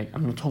 I'm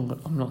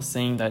not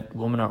saying that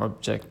women are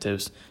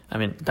objectives. I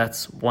mean,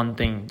 that's one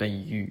thing that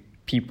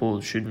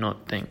people should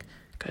not think,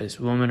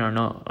 because women are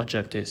not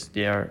objectives.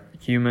 They are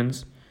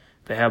humans.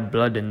 They have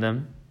blood in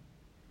them,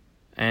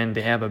 and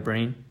they have a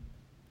brain,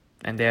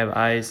 and they have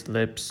eyes,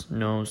 lips,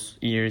 nose,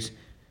 ears,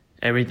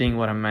 everything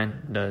what a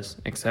man does,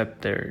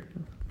 except their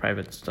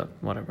private stuff,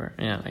 whatever.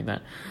 Yeah, like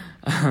that.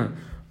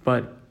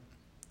 But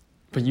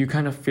you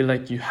kind of feel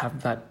like you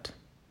have that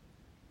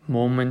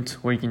moment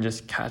where you can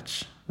just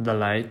catch the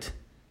light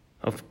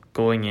of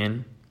going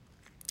in,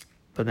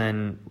 but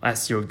then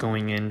as you're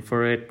going in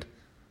for it,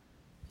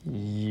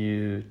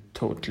 you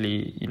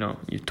totally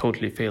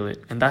fail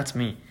it. And that's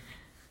me.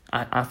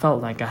 I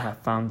felt like I have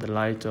found the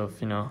light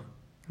of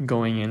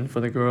going in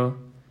for the girl,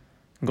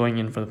 going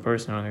in for the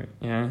person,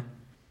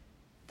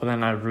 but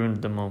then I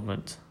ruined the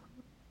moment.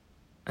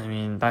 I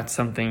mean, that's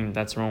something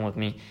that's wrong with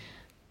me.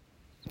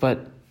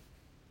 But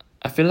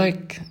I feel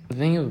like the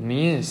thing with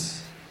me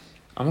is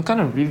I'm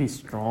kind of really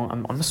strong.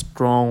 I'm a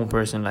strong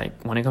person.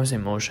 Like, when it comes to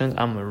emotions,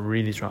 I'm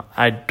really strong.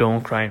 I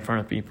don't cry in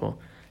front of people.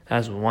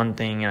 That's one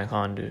thing I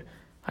can't do.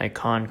 I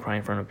can't cry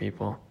in front of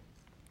people.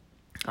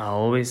 I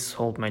always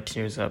hold my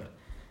tears up,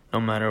 no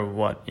matter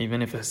what.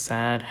 Even if it's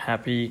sad,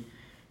 happy,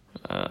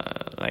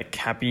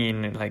 happy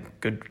in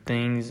good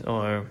things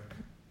or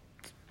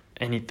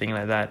anything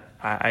like that.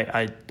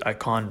 I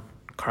can't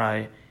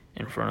cry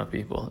in front of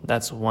people.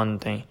 That's one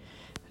thing.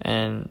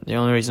 And the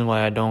only reason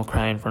why I don't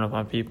cry in front of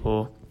my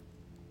people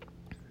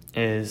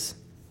is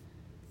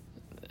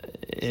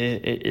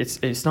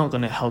it's not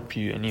going to help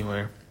you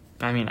anywhere.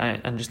 I mean, I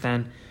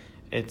understand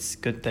it's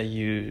good that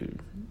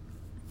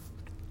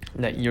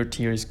your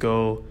tears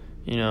go,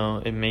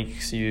 it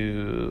makes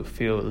you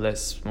feel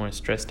more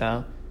stressed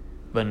out,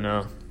 but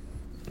no,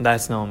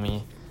 that's not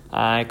me.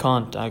 I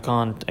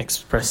can't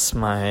express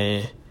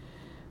my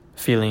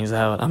feelings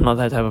out. I'm not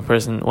that type of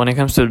person. When it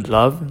comes to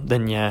love,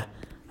 then yeah,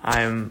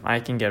 I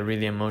can get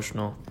really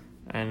emotional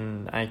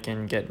and I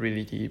can get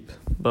really deep.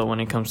 But when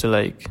it comes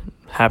to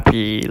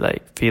happy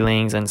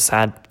feelings and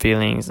sad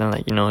feelings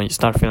and you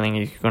start feeling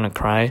you're gonna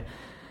cry,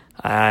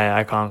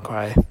 I can't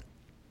cry.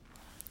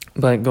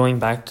 But going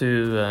back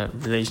to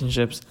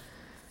relationships,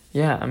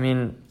 yeah, I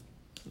mean,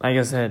 like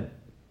I said,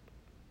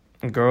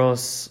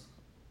 girls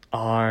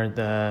are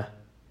the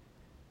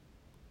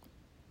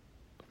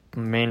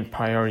main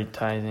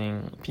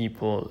prioritizing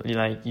people.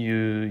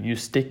 You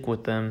stick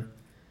with them.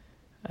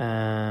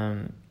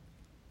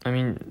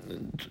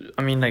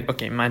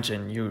 Okay,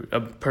 imagine you're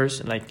a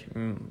person,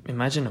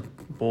 imagine a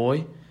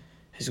boy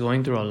who's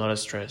going through a lot of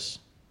stress.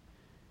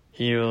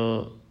 He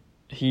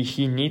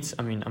needs,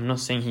 I'm not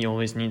saying he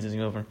always needs his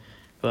girlfriend,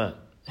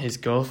 but his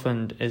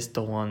girlfriend is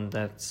the one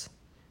that's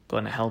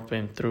going to help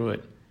him through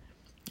it.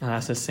 And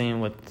that's the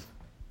same with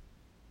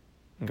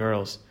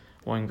girls.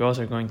 When girls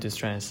are going through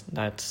stress,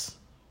 that's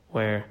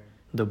where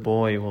the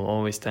boy will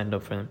always stand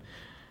up for them.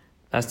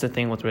 That's the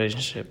thing with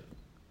relationship.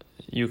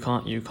 You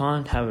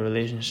can't have a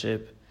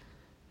relationship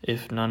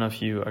if none of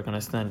you are going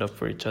to stand up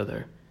for each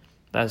other.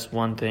 That's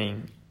one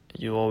thing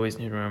you always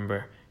need to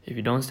remember. If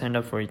you don't stand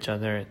up for each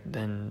other,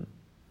 then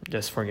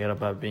just forget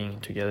about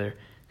being together,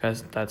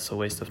 because that's a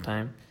waste of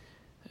time.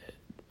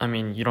 I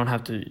mean, you don't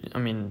have to,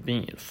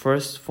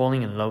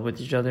 falling in love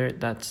with each other,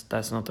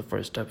 that's not the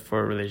first step for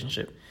a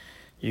relationship.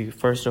 The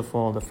first step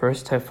for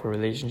a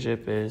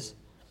relationship is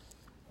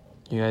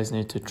you guys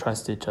need to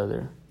trust each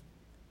other.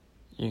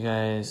 You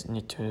guys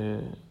need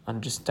to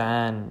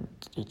understand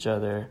each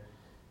other,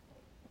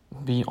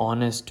 be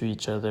honest to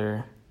each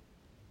other,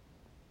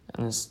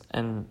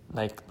 and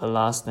the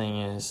last thing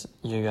is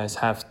you guys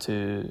have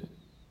to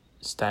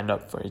stand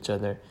up for each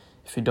other.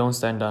 If you don't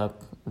stand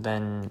up,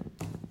 then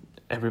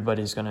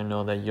everybody's gonna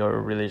know that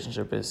your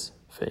relationship is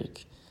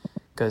fake,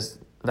 because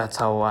that's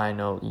how I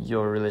know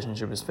your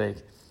relationship is fake.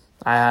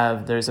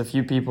 There's a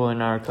few people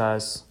in our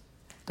class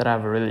that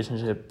have a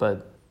relationship,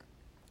 but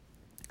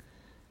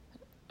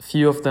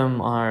few of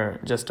them are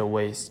just a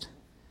waste.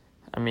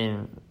 I'm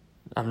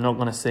not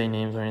gonna say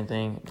names or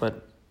anything,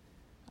 but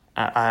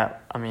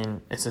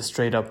it's a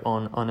straight up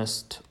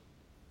honest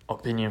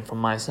opinion from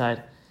my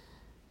side.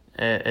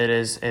 It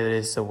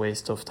is a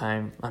waste of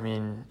time.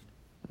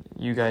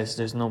 you guys,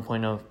 there's no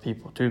point of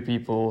two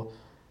people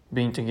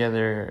being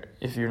together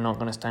if you're not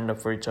going to stand up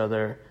for each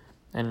other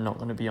and not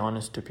going to be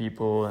honest to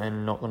people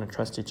and not going to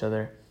trust each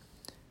other.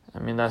 I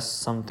mean, that's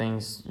some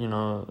things,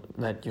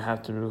 that you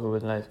have to do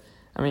with life.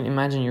 I mean,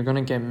 imagine you're going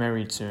to get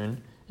married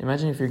soon.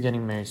 Imagine if you're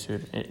getting married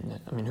soon.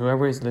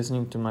 Whoever is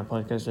listening to my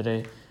podcast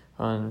today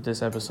on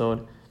this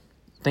episode,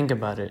 think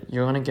about it.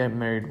 You're going to get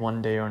married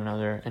one day or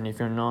another. And if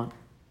you're not,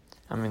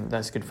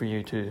 that's good for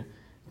you too.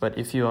 But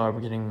if you are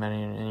getting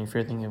married and if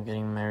you're thinking of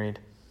getting married,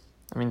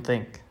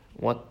 think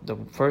what the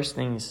first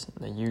things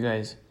that you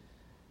guys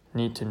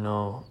need to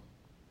know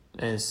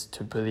is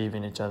to believe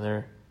in each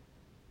other,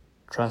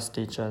 trust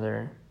each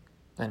other,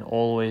 and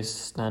always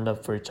stand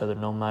up for each other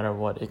no matter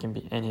what. It can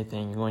be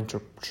anything. You're going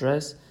through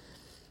stress,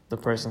 the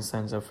person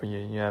stands up for you.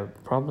 You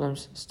have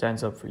problems,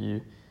 stands up for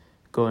you.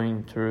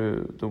 Going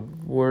through the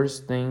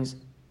worst things,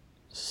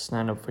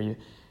 stand up for you.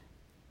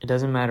 It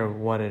doesn't matter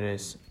what it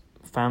is.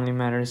 Family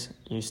matters,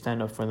 you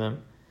stand up for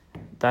them.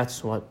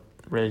 That's what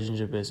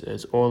relationship is.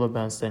 It's all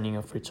about standing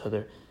up for each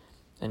other.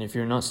 And if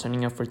you're not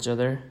standing up for each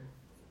other,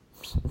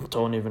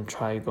 don't even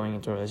try going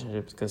into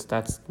relationships, because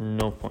that's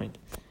no point.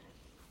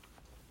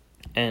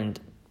 And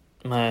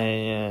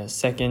my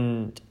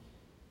second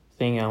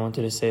thing I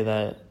wanted to say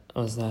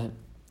was that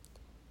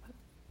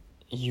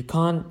you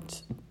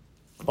can't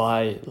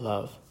buy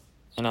love.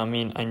 And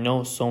I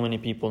know so many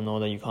people know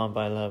that you can't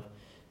buy love.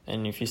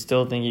 And if you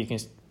still think you can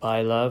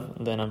buy love,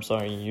 then I'm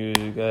sorry, you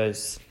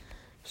guys,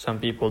 some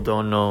people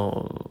don't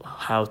know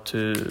how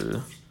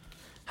to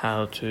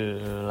get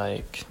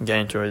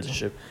into a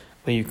relationship.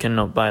 But you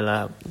cannot buy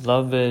love.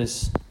 Love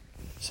is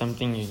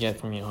something you get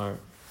from your heart.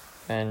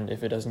 And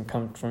if it doesn't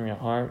come from your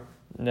heart,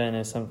 then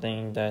it's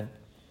something that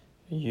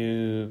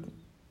you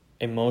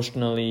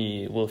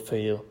emotionally will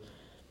feel.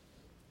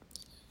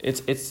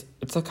 It's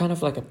a kind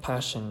of like a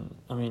passion.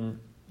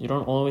 You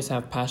don't always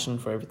have passion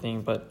for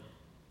everything, but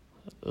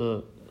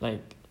the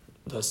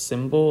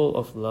symbol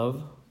of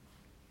love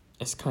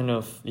is kind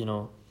of,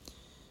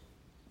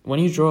 when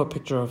you draw a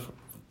picture of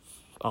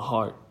a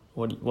heart,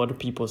 what do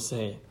people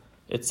say?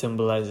 It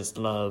symbolizes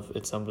love,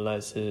 it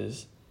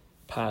symbolizes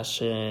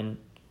passion,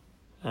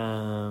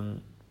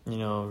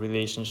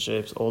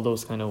 relationships, all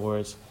those kind of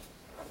words.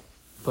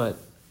 But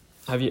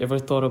have you ever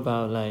thought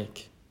about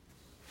like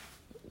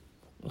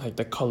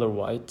the color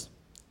white?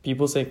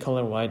 People say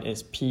color white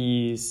is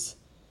peace,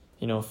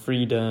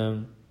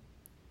 freedom.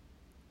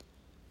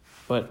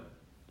 But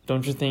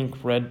don't you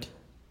think red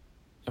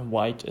and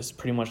white is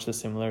pretty much the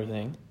similar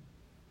thing?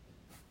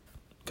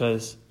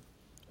 Because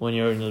when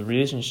you're in a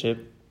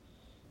relationship,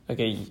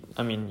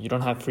 you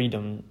don't have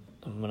freedom.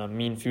 When I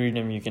mean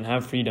freedom, you can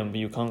have freedom, but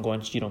you can't go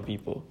and cheat on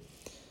people.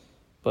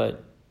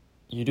 But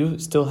you do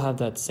still have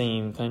that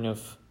same kind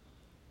of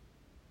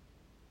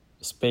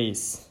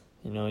space.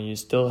 You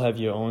still have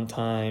your own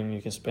time.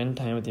 You can spend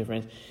time with your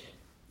friends.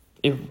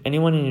 If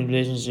anyone in a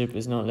relationship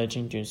is not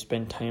letting you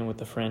spend time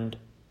with a friend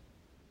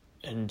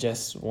and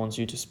just wants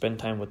you to spend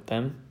time with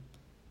them,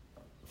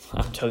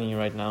 I'm telling you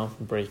right now,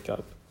 break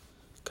up.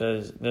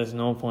 Because there's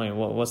no point.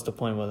 What's the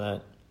point with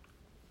that?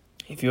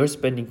 If you're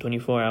spending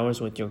 24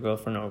 hours with your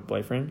girlfriend or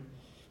boyfriend,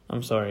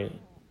 I'm sorry,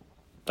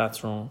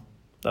 that's wrong.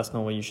 That's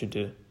not what you should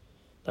do.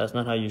 That's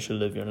not how you should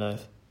live your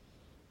life.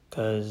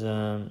 Because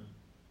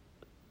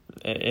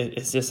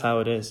it's just how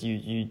it is.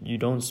 You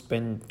don't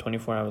spend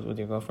 24 hours with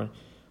your girlfriend.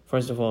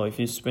 First of all, if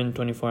you spend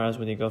 24 hours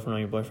with your girlfriend or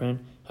your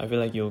boyfriend, I feel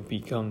like you'll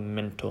become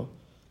mental.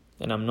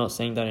 And I'm not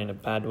saying that in a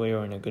bad way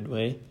or in a good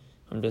way.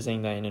 I'm just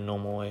saying that in a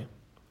normal way.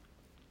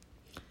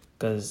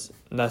 Because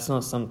that's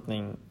not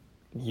something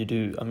you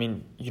do.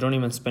 You don't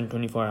even spend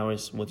 24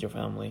 hours with your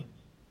family.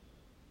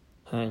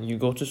 You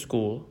go to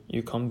school,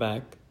 you come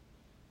back,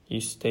 you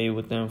stay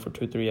with them for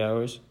 2-3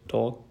 hours,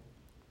 talk,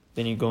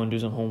 then you go and do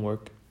some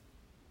homework.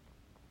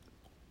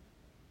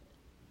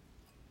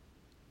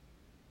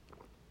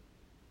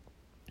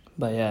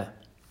 But yeah,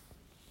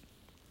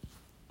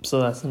 so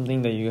that's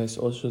something that you guys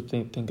also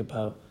think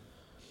about.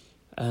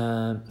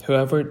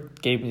 Whoever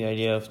gave me the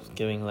idea of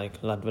giving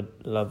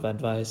love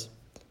advice,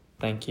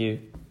 thank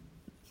you.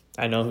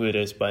 I know who it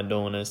is, but I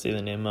don't want to say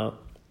the name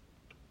out.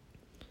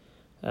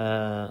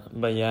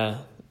 But yeah,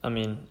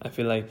 I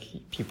feel like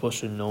people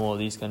should know all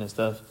these kind of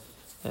stuff.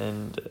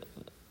 And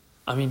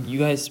you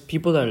guys,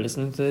 people that are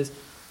listening to this,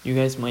 you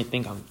guys might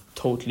think I'm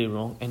totally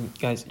wrong. And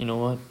guys, you know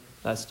what?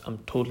 I'm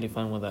totally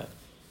fine with that.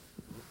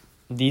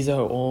 These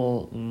are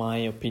all my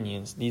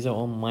opinions. These are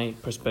all my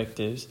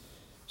perspectives.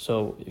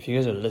 So if you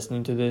guys are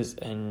listening to this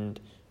and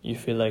you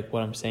feel like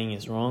what I'm saying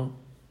is wrong,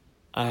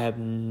 I have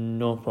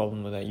no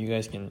problem with that. You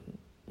guys can,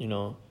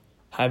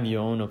 have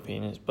your own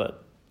opinions.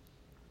 But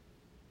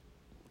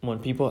when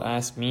people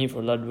ask me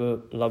for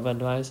love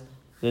advice,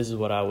 this is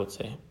what I would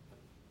say.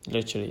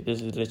 This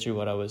is literally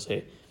what I would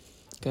say.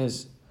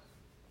 Because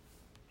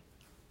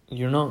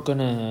you're not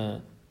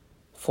gonna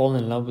fall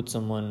in love with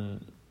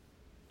someone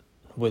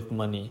with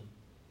money.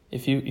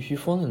 If you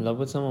fall in love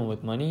with someone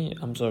with money,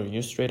 I'm sorry,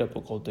 you're straight up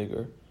a gold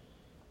digger.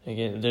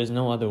 Again, there's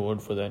no other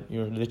word for that.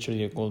 You're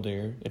literally a gold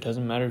digger. It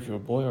doesn't matter if you're a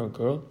boy or a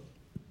girl.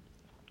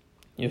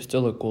 you're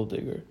still a gold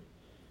digger.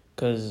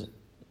 Because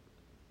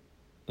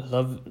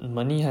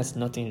money has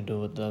nothing to do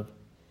with love.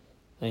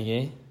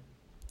 Okay?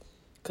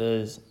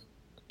 Because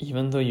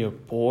even though you're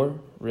poor,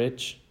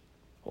 rich,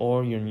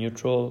 or you're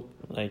neutral,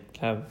 like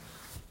have,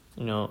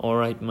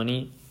 alright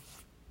money,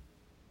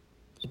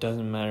 it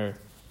doesn't matter.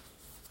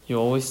 You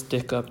always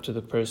stick up to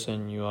the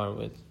person you are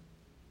with.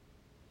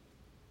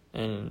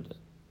 And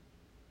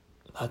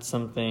that's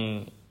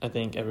something I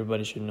think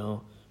everybody should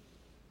know.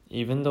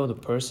 Even though the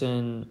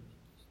person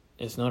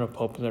is not a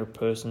popular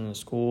person in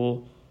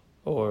school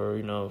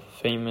or,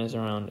 famous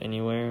around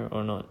anywhere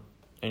or not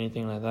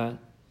anything like that,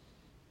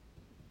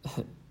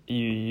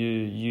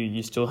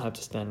 you still have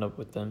to stand up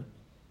with them.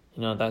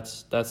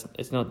 That's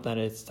it's not that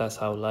that's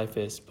how life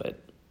is, but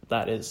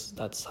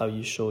that's how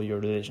you show your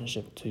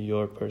relationship to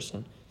your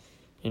person.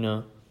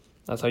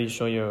 That's how you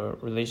show your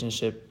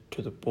relationship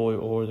to the boy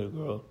or the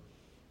girl.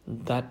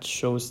 That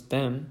shows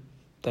them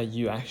that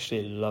you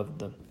actually love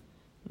them.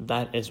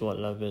 That is what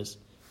love is.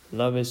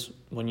 Love is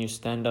when you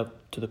stand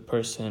up to the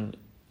person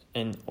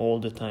and all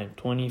the time,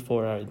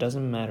 24 hours. It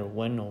doesn't matter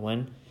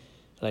when,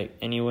 like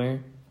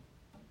anywhere.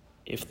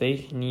 If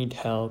they need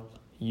help,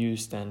 you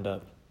stand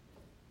up.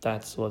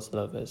 That's what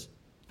love is.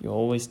 You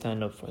always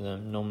stand up for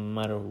them no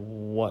matter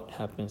what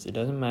happens. It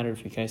doesn't matter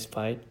if you guys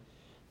fight.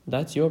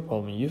 That's your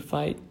problem. You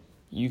fight,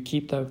 you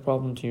keep that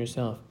problem to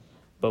yourself.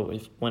 But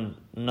when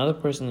another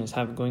person is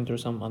going through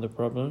some other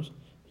problems,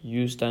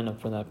 you stand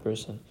up for that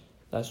person.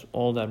 That's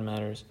all that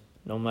matters,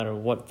 no matter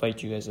what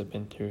fight you guys have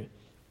been through.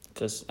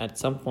 Because at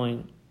some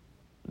point,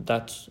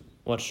 that's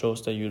what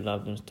shows that you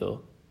love them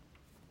still.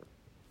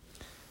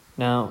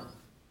 Now,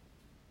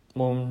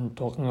 when we're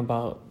talking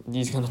about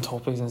these kind of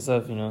topics and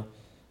stuff,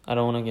 I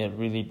don't want to get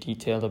really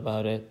detailed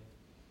about it.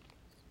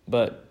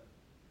 But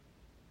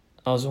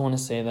I also want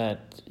to say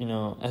that,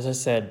 as I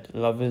said,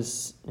 love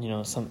is,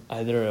 some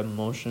either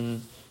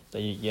emotion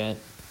that you get,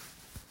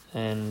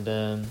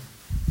 and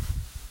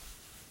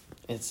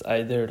it's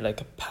either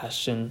like a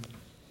passion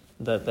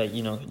that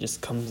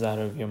just comes out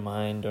of your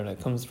mind or that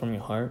comes from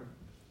your heart.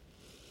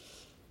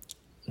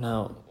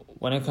 Now,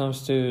 when it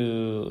comes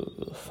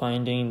to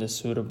finding the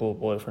suitable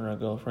boyfriend or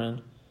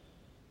girlfriend,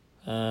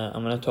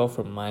 I'm going to talk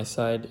from my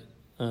side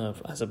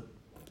as a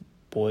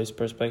boy's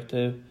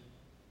perspective.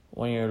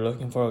 When you're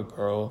looking for a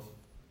girl,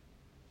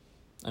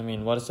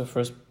 what is the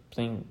first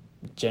thing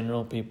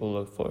general people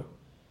look for?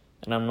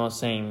 And I'm not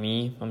saying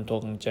me, I'm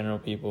talking general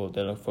people.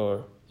 They look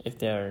for if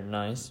they're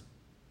nice,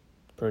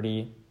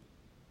 pretty,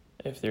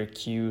 if they're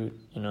cute,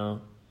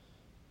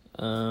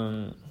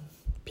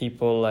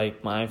 people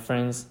like my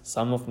friends,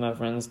 some of my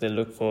friends, they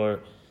look for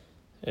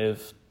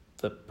if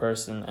the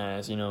person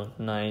has,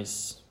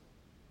 nice,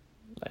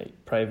 like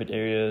private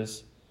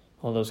areas,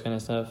 all those kind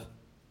of stuff.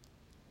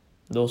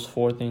 Those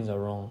 4 things are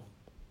wrong.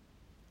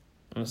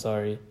 I'm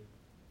sorry.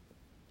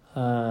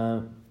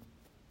 I'm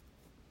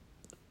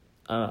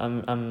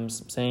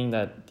saying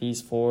that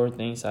these 4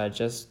 things I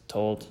just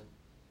told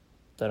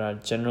that are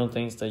general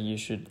things that you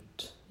should,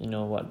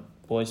 what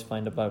boys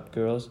find about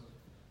girls,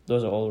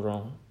 those are all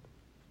wrong.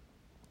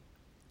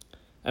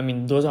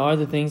 Those are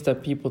the things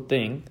that people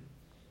think,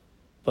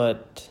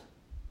 but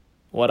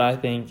what I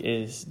think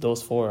is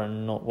those 4 are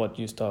not what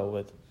you start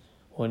with.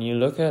 When you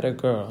look at a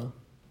girl,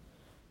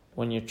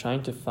 when you're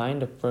trying to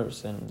find a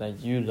person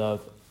that you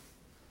love,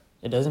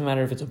 it doesn't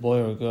matter if it's a boy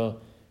or a girl.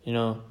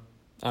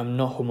 I'm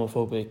not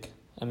homophobic.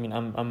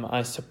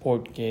 I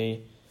support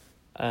gay.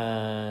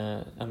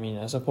 I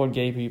support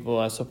gay people.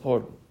 I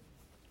support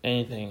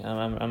anything.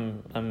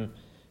 I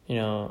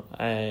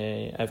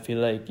feel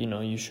like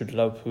you should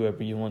love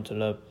whoever you want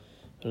to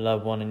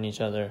love one and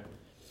each other.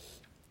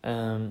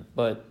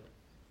 But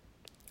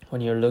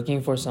when you're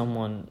looking for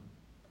someone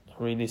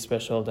really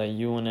special that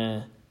you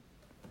wanna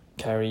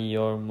carry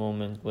your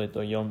moment with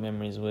or your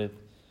memories with,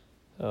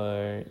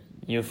 or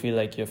you feel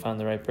like you found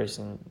the right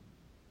person,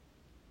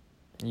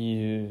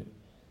 you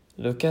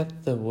look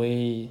at the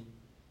way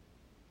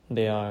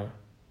they are.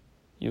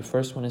 You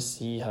first want to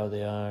see how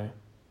they are.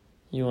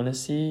 You want to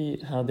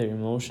see how their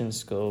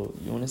emotions go.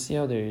 You want to see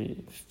how they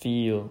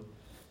feel.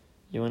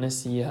 You want to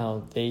see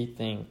how they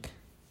think.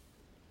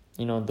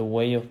 The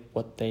way of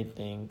what they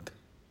think.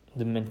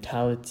 The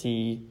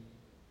mentality.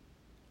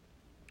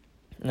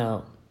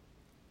 Now,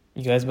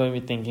 you guys might be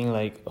thinking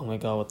like, oh my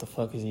god, what the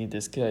fuck is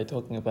this guy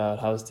talking about?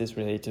 How is this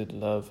related to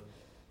love?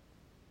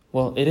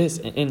 Well, it is.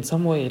 In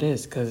some way it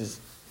is, because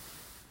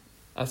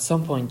at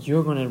some point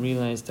you're going to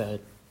realize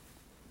that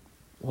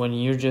when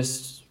you're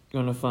just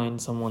going to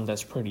find someone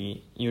that's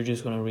pretty, you're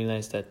just going to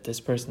realize that this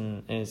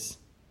person is,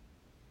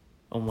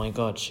 oh my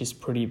god, she's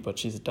pretty but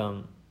she's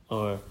dumb.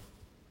 Or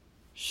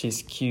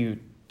she's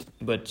cute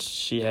but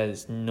she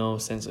has no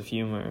sense of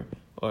humor.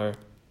 Or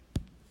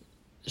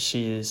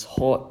she is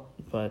hot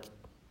but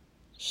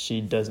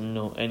she doesn't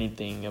know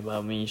anything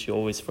about me. She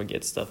always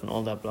forgets stuff and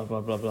all that blah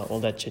blah blah blah,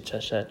 all that shit.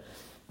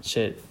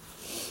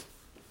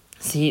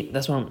 See,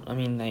 that's what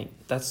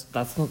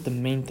that's not the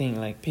main thing.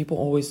 Like, people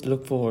always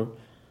look for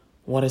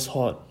what is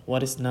hot,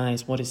 what is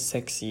nice, what is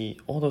sexy,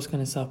 all those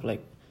kind of stuff.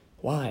 Like,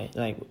 why?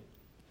 Like,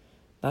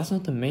 That's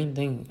not the main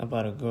thing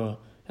about a girl,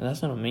 and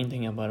that's not the main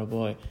thing about a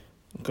boy.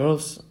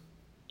 Girls,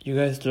 you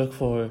guys look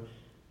for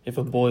if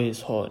a boy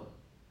is hot,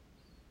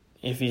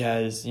 if he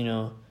has,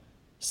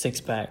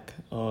 six pack,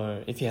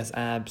 or if he has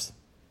abs.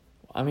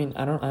 I mean,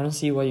 I don't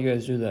see why you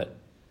guys do that.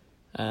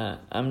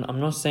 I'm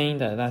not saying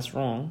that that's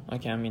wrong.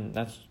 Okay, I mean,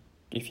 that's,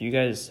 if you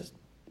guys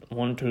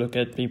want to look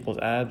at people's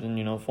abs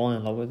and fall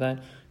in love with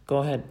that, go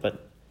ahead.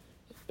 But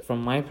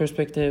from my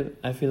perspective,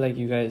 I feel like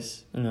you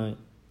guys,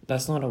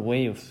 that's not a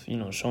way of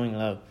showing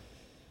love.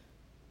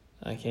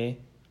 Okay,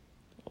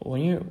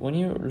 when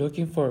you're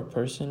looking for a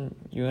person,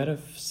 you gotta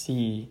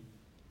see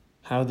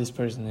how this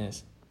person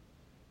is.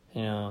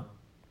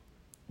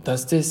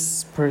 Does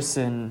this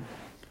person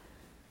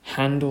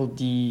handle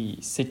the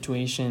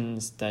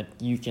situations that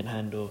you can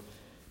handle?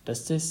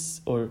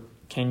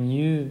 Can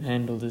you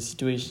handle the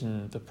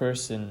situation the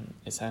person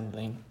is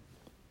handling?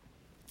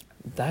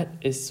 That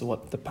is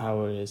what the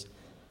power is.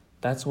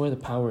 That's where the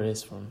power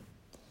is from.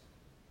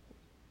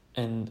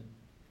 And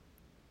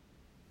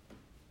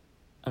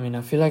I mean,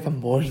 I feel like I'm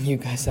boring you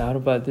guys out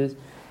about this,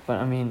 but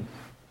I mean,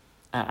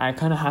 I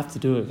kind of have to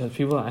do it because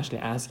people are actually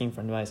asking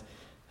for advice,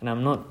 and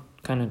I'm not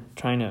kind of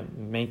trying to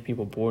make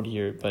people bored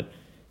here, but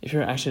if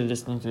you're actually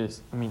listening to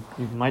this, I mean,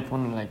 you might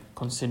want to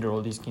consider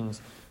all these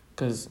things,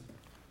 because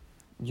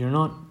you're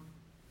not,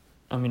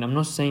 I mean, I'm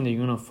not saying that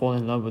you're gonna fall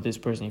in love with this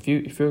person. If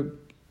you're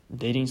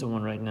dating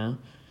someone right now,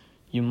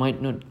 you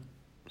might not.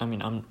 I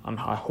mean,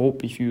 I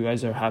hope if you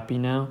guys are happy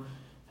now,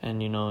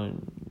 and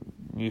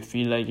you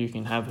feel like you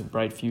can have a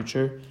bright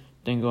future,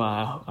 then go.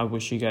 I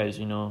wish you guys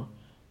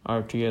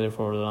are together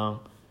for long,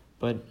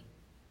 but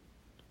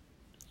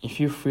if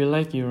you feel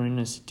like you're in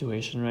a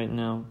situation right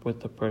now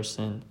with the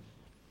person,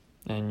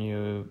 and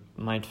you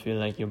might feel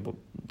like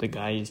the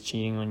guy is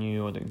cheating on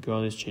you, or the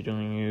girl is cheating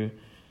on you,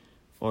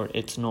 or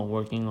it's not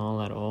working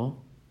at all,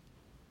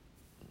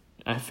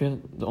 I feel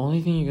the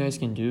only thing you guys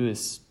can do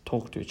is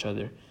talk to each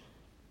other.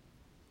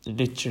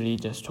 Literally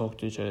just talk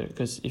to each other.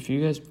 Because if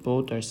you guys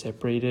both are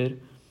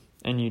separated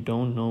and you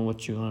don't know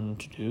what you want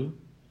to do,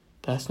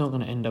 that's not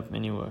going to end up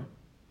anywhere.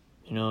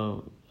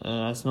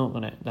 That's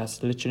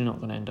literally not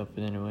going to end up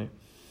anywhere.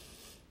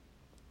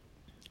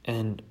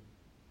 And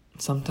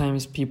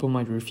sometimes people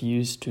might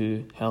refuse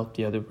to help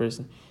the other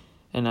person,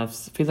 and I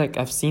feel like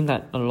I've seen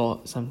that a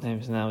lot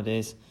sometimes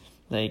nowadays.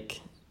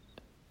 Like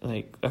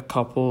a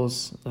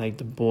couples, like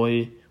the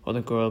boy or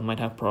the girl might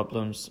have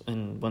problems,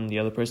 and when the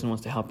other person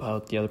wants to help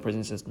out, the other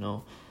person says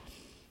no.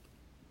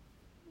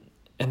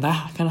 And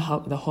that kind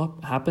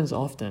of happens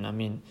often. I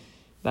mean,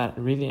 that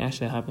really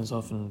actually happens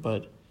often,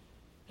 but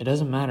it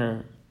doesn't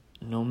matter.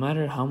 No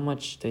matter how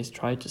much they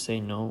try to say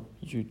no,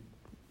 you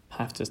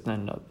have to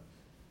stand up.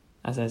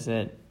 As I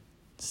said,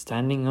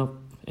 standing up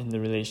in the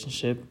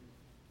relationship,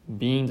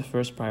 being the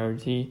first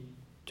priority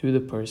to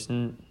the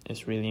person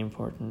is really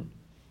important.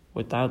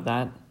 Without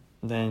that,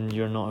 then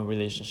you're not a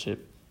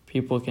relationship.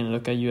 People can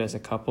look at you as a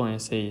couple and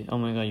say, oh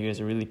my god, you guys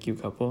are a really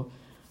cute couple,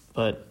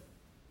 but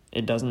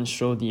it doesn't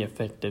show the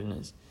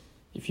effectiveness.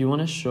 If you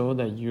want to show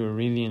that you're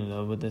really in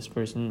love with this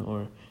person,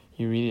 or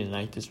you really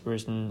like this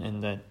person,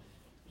 and that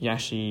you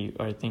actually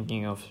are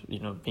thinking of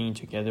being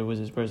together with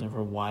this person for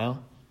a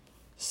while,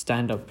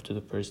 stand up to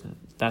the person.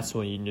 That's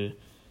what you do.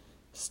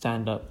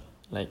 Stand up.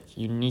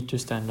 You need to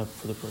stand up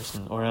for the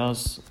person, or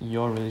else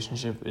your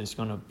relationship is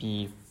gonna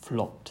be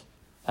flopped.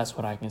 That's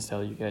what I can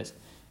tell you guys.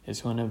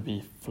 It's gonna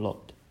be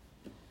flopped.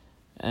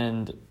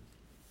 And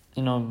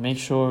make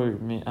sure,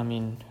 I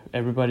mean,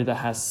 everybody that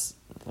has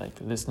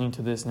listening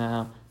to this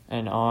now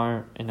and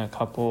are in a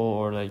couple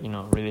or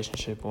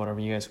relationship, whatever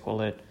you guys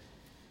call it,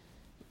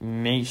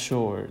 make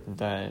sure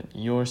that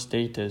your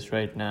status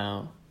right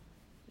now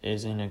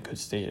is in a good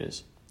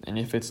status. And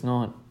if it's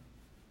not,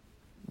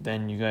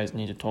 then you guys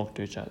need to talk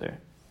to each other.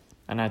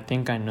 And I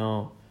think I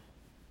know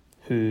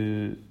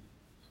who,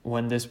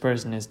 when this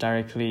person is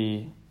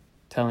directly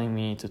telling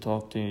me to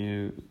talk to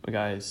you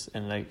guys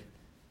and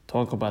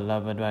talk about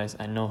love advice,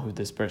 I know who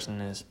this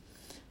person is.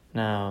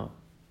 Now,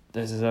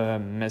 this is a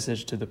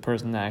message to the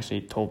person that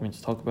actually told me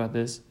to talk about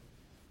this.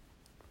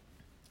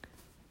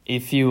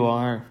 If you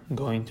are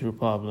going through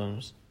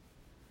problems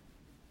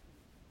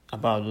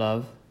about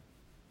love,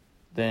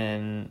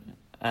 then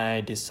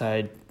I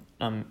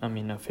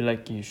feel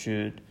like you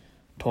should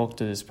talk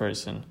to this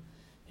person.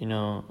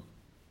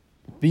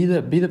 Be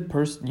the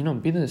person,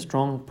 be the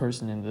strong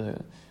person in the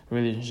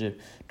relationship.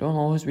 Don't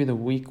always be the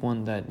weak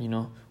one that,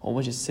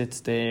 always just sits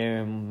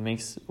there and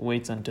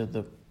waits until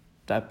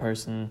that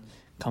person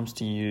comes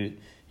to you.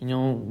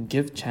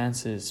 Give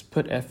chances,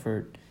 put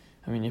effort.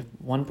 I mean, if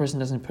one person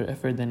doesn't put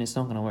effort, then it's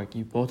not going to work.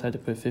 You both have to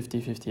put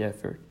 50-50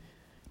 effort.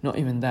 Not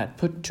even that.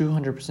 Put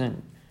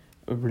 200%.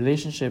 A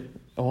relationship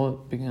all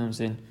becomes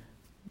in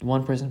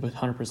one person puts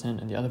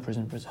 100% and the other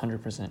person puts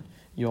 100%.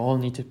 You all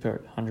need to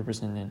put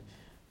 100% in.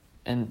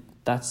 And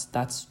that's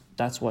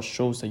what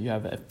shows that you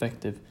have an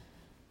effective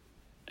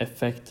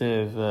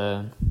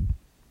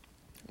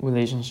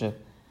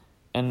relationship.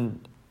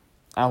 And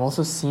I've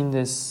also seen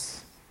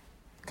this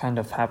kind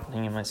of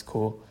happening in my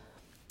school.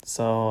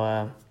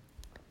 So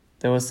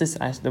there was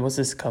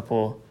this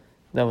couple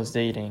that was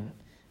dating,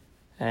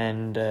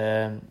 and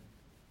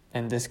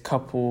this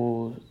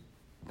couple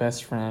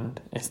best friend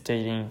is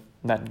dating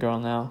that girl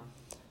now,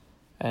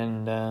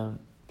 and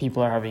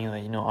people are having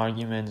like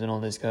arguments and all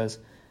this guys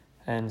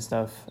and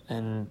stuff,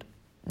 and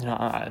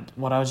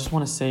what I just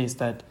want to say is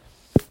that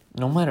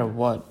no matter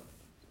what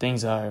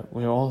things are,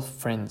 we're all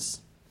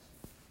friends.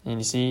 And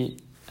you see,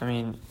 I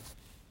mean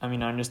I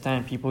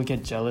understand people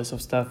get jealous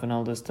of stuff and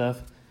all this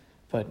stuff,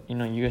 but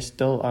you guys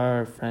still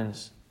are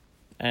friends.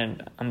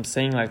 And I'm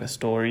saying like a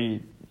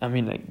story.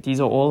 Like these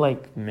are all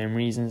like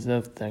memories and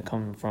stuff that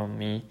come from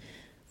me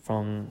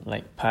from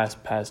like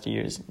past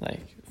years.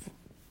 Like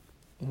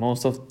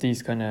most of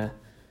these kind of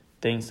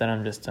things that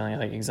I'm just telling,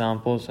 like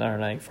examples, are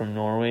like from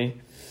Norway.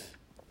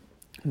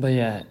 But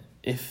yeah,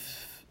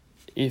 if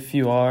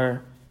you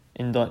are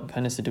in that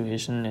kind of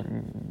situation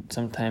and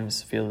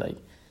sometimes feel like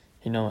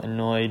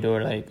annoyed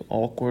or like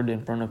awkward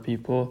in front of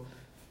people,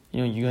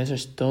 you guys are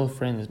still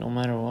friends no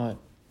matter what.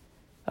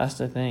 That's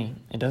the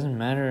thing. It doesn't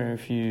matter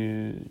if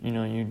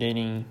you're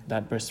dating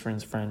that best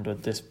friend's friend or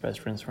this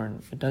best friend's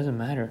friend. It doesn't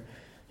matter.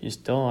 You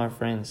still are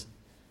friends.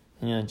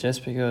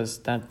 Just because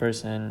that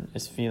person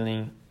is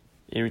feeling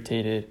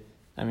irritated,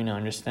 I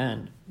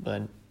understand,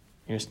 but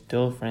you're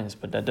still friends.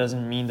 But that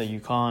doesn't mean that you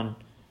can't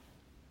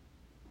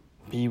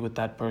be with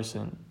that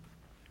person.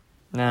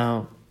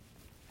 Now,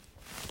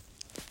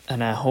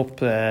 and I hope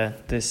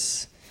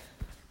this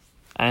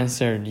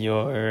answered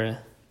your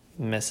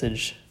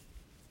message,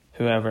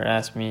 whoever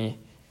asked me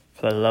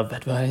for the love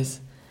advice.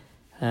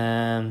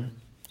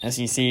 As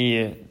you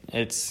see,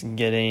 it's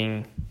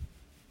getting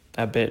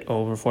a bit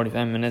over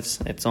 45 minutes.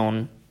 It's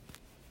on.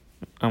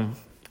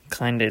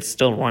 It's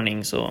still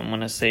running, so I'm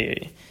gonna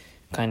say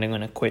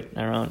gonna quit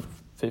around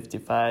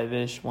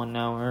 55-ish, 1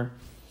 hour.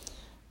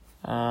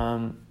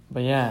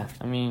 But yeah,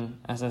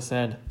 as I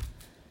said,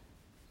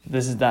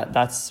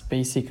 that's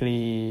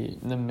basically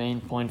the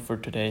main point for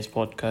today's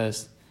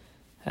podcast,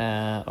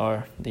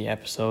 or the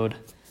episode.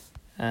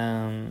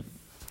 I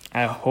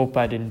hope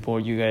I didn't bore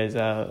you guys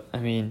out.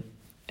 And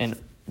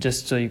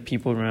just so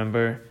people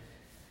remember,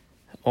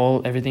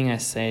 everything I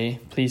say,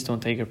 please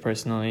don't take it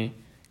personally,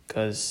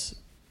 because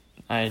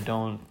I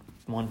don't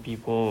want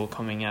people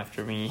coming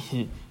after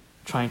me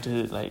trying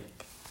to like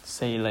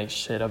say like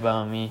shit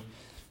about me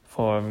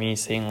for me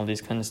saying all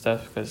this kind of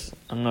stuff, because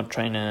I'm not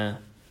trying to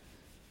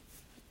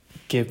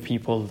give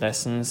people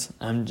lessons.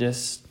 I'm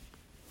just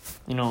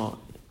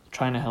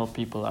trying to help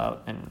people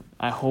out, and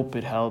I hope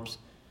it helps.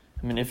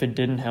 If it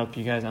didn't help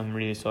you guys, I'm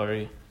really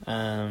sorry.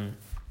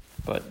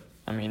 But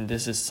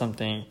this is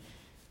something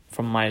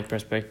from my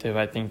perspective.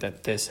 I think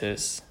that this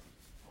is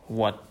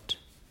what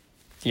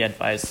the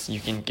advice you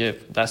can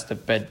give. That's the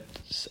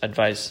best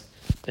advice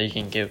that you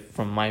can give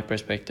from my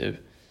perspective.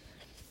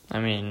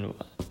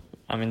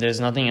 There's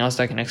nothing else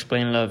that can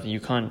explain love. You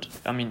can't.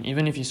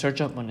 Even if you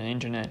search up on the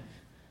internet,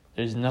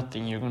 there's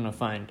nothing you're gonna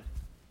find.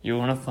 You're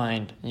gonna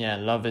find,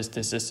 love is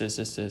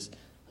this.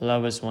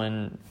 Love is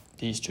when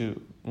these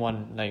two,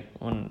 one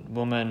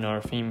woman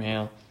or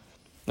female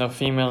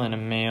and a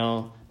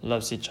male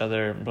loves each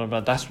other, blah blah.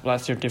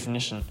 That's your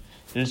definition.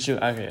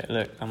 Okay,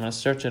 look, I'm gonna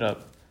search it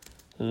up.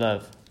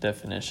 Love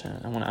definition.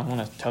 I'm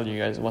gonna tell you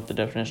guys what the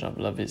definition of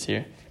love is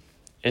here.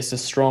 It's a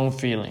strong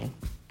feeling.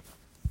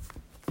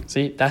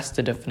 See, that's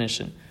the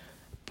definition.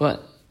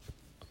 But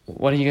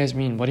what do you guys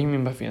mean? What do you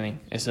mean by feeling?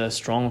 It's a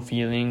strong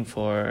feeling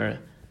for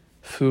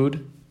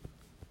food,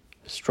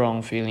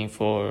 strong feeling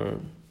for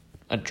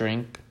a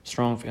drink,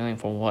 strong feeling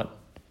for what?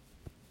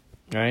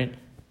 Right?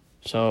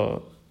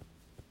 So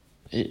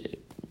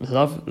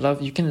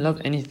love, you can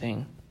love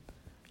anything.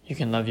 You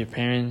can love your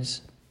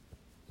parents,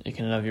 you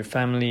can love your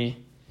family,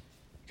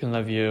 you can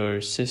love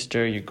your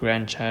sister, your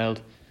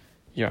grandchild,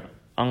 your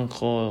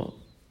uncle,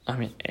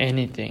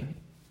 anything.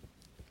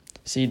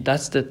 See,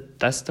 that's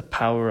the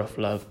power of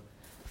love.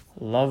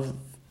 Love,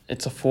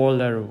 it's a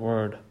 4-letter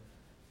word,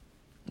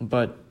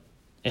 but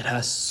it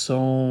has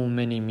so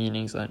many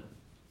meanings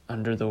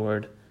under the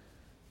word.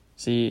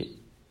 See,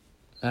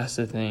 that's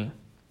the thing.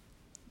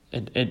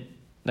 It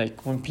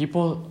like when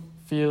people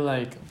feel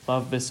like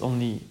love is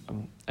only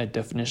a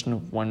definition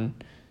of one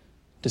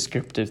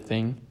descriptive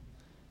thing,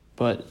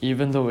 but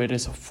even though it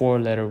is a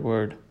 4-letter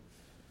word,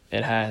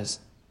 it has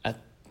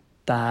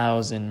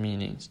 1,000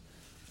 meanings.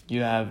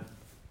 You have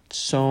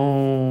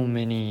so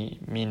many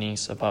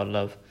meanings about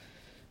love,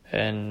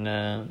 and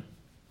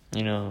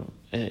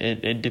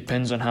it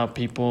depends on how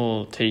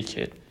people take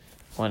it.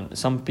 When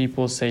some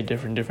people say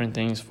different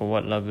things for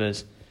what love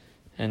is,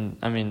 and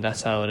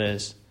that's how it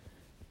is.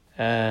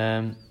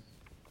 And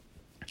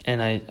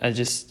I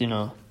just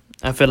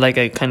I feel like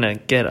I kind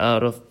of get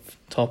out of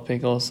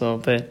topic also,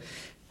 but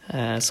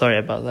sorry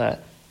about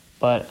that.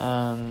 But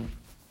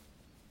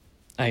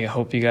I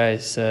hope you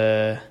guys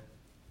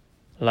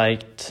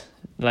liked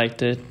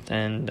it,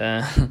 and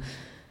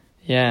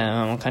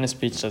I'm kind of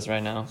speechless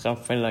right now, so I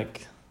feel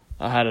like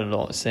I had a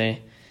lot to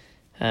say,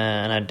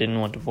 and I didn't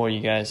want to bore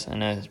you guys,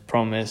 and I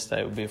promised that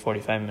it would be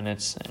 45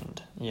 minutes,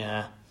 and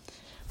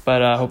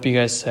but I hope you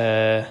guys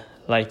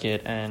like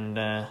it, and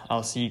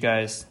I'll see you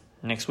guys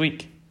next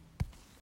week.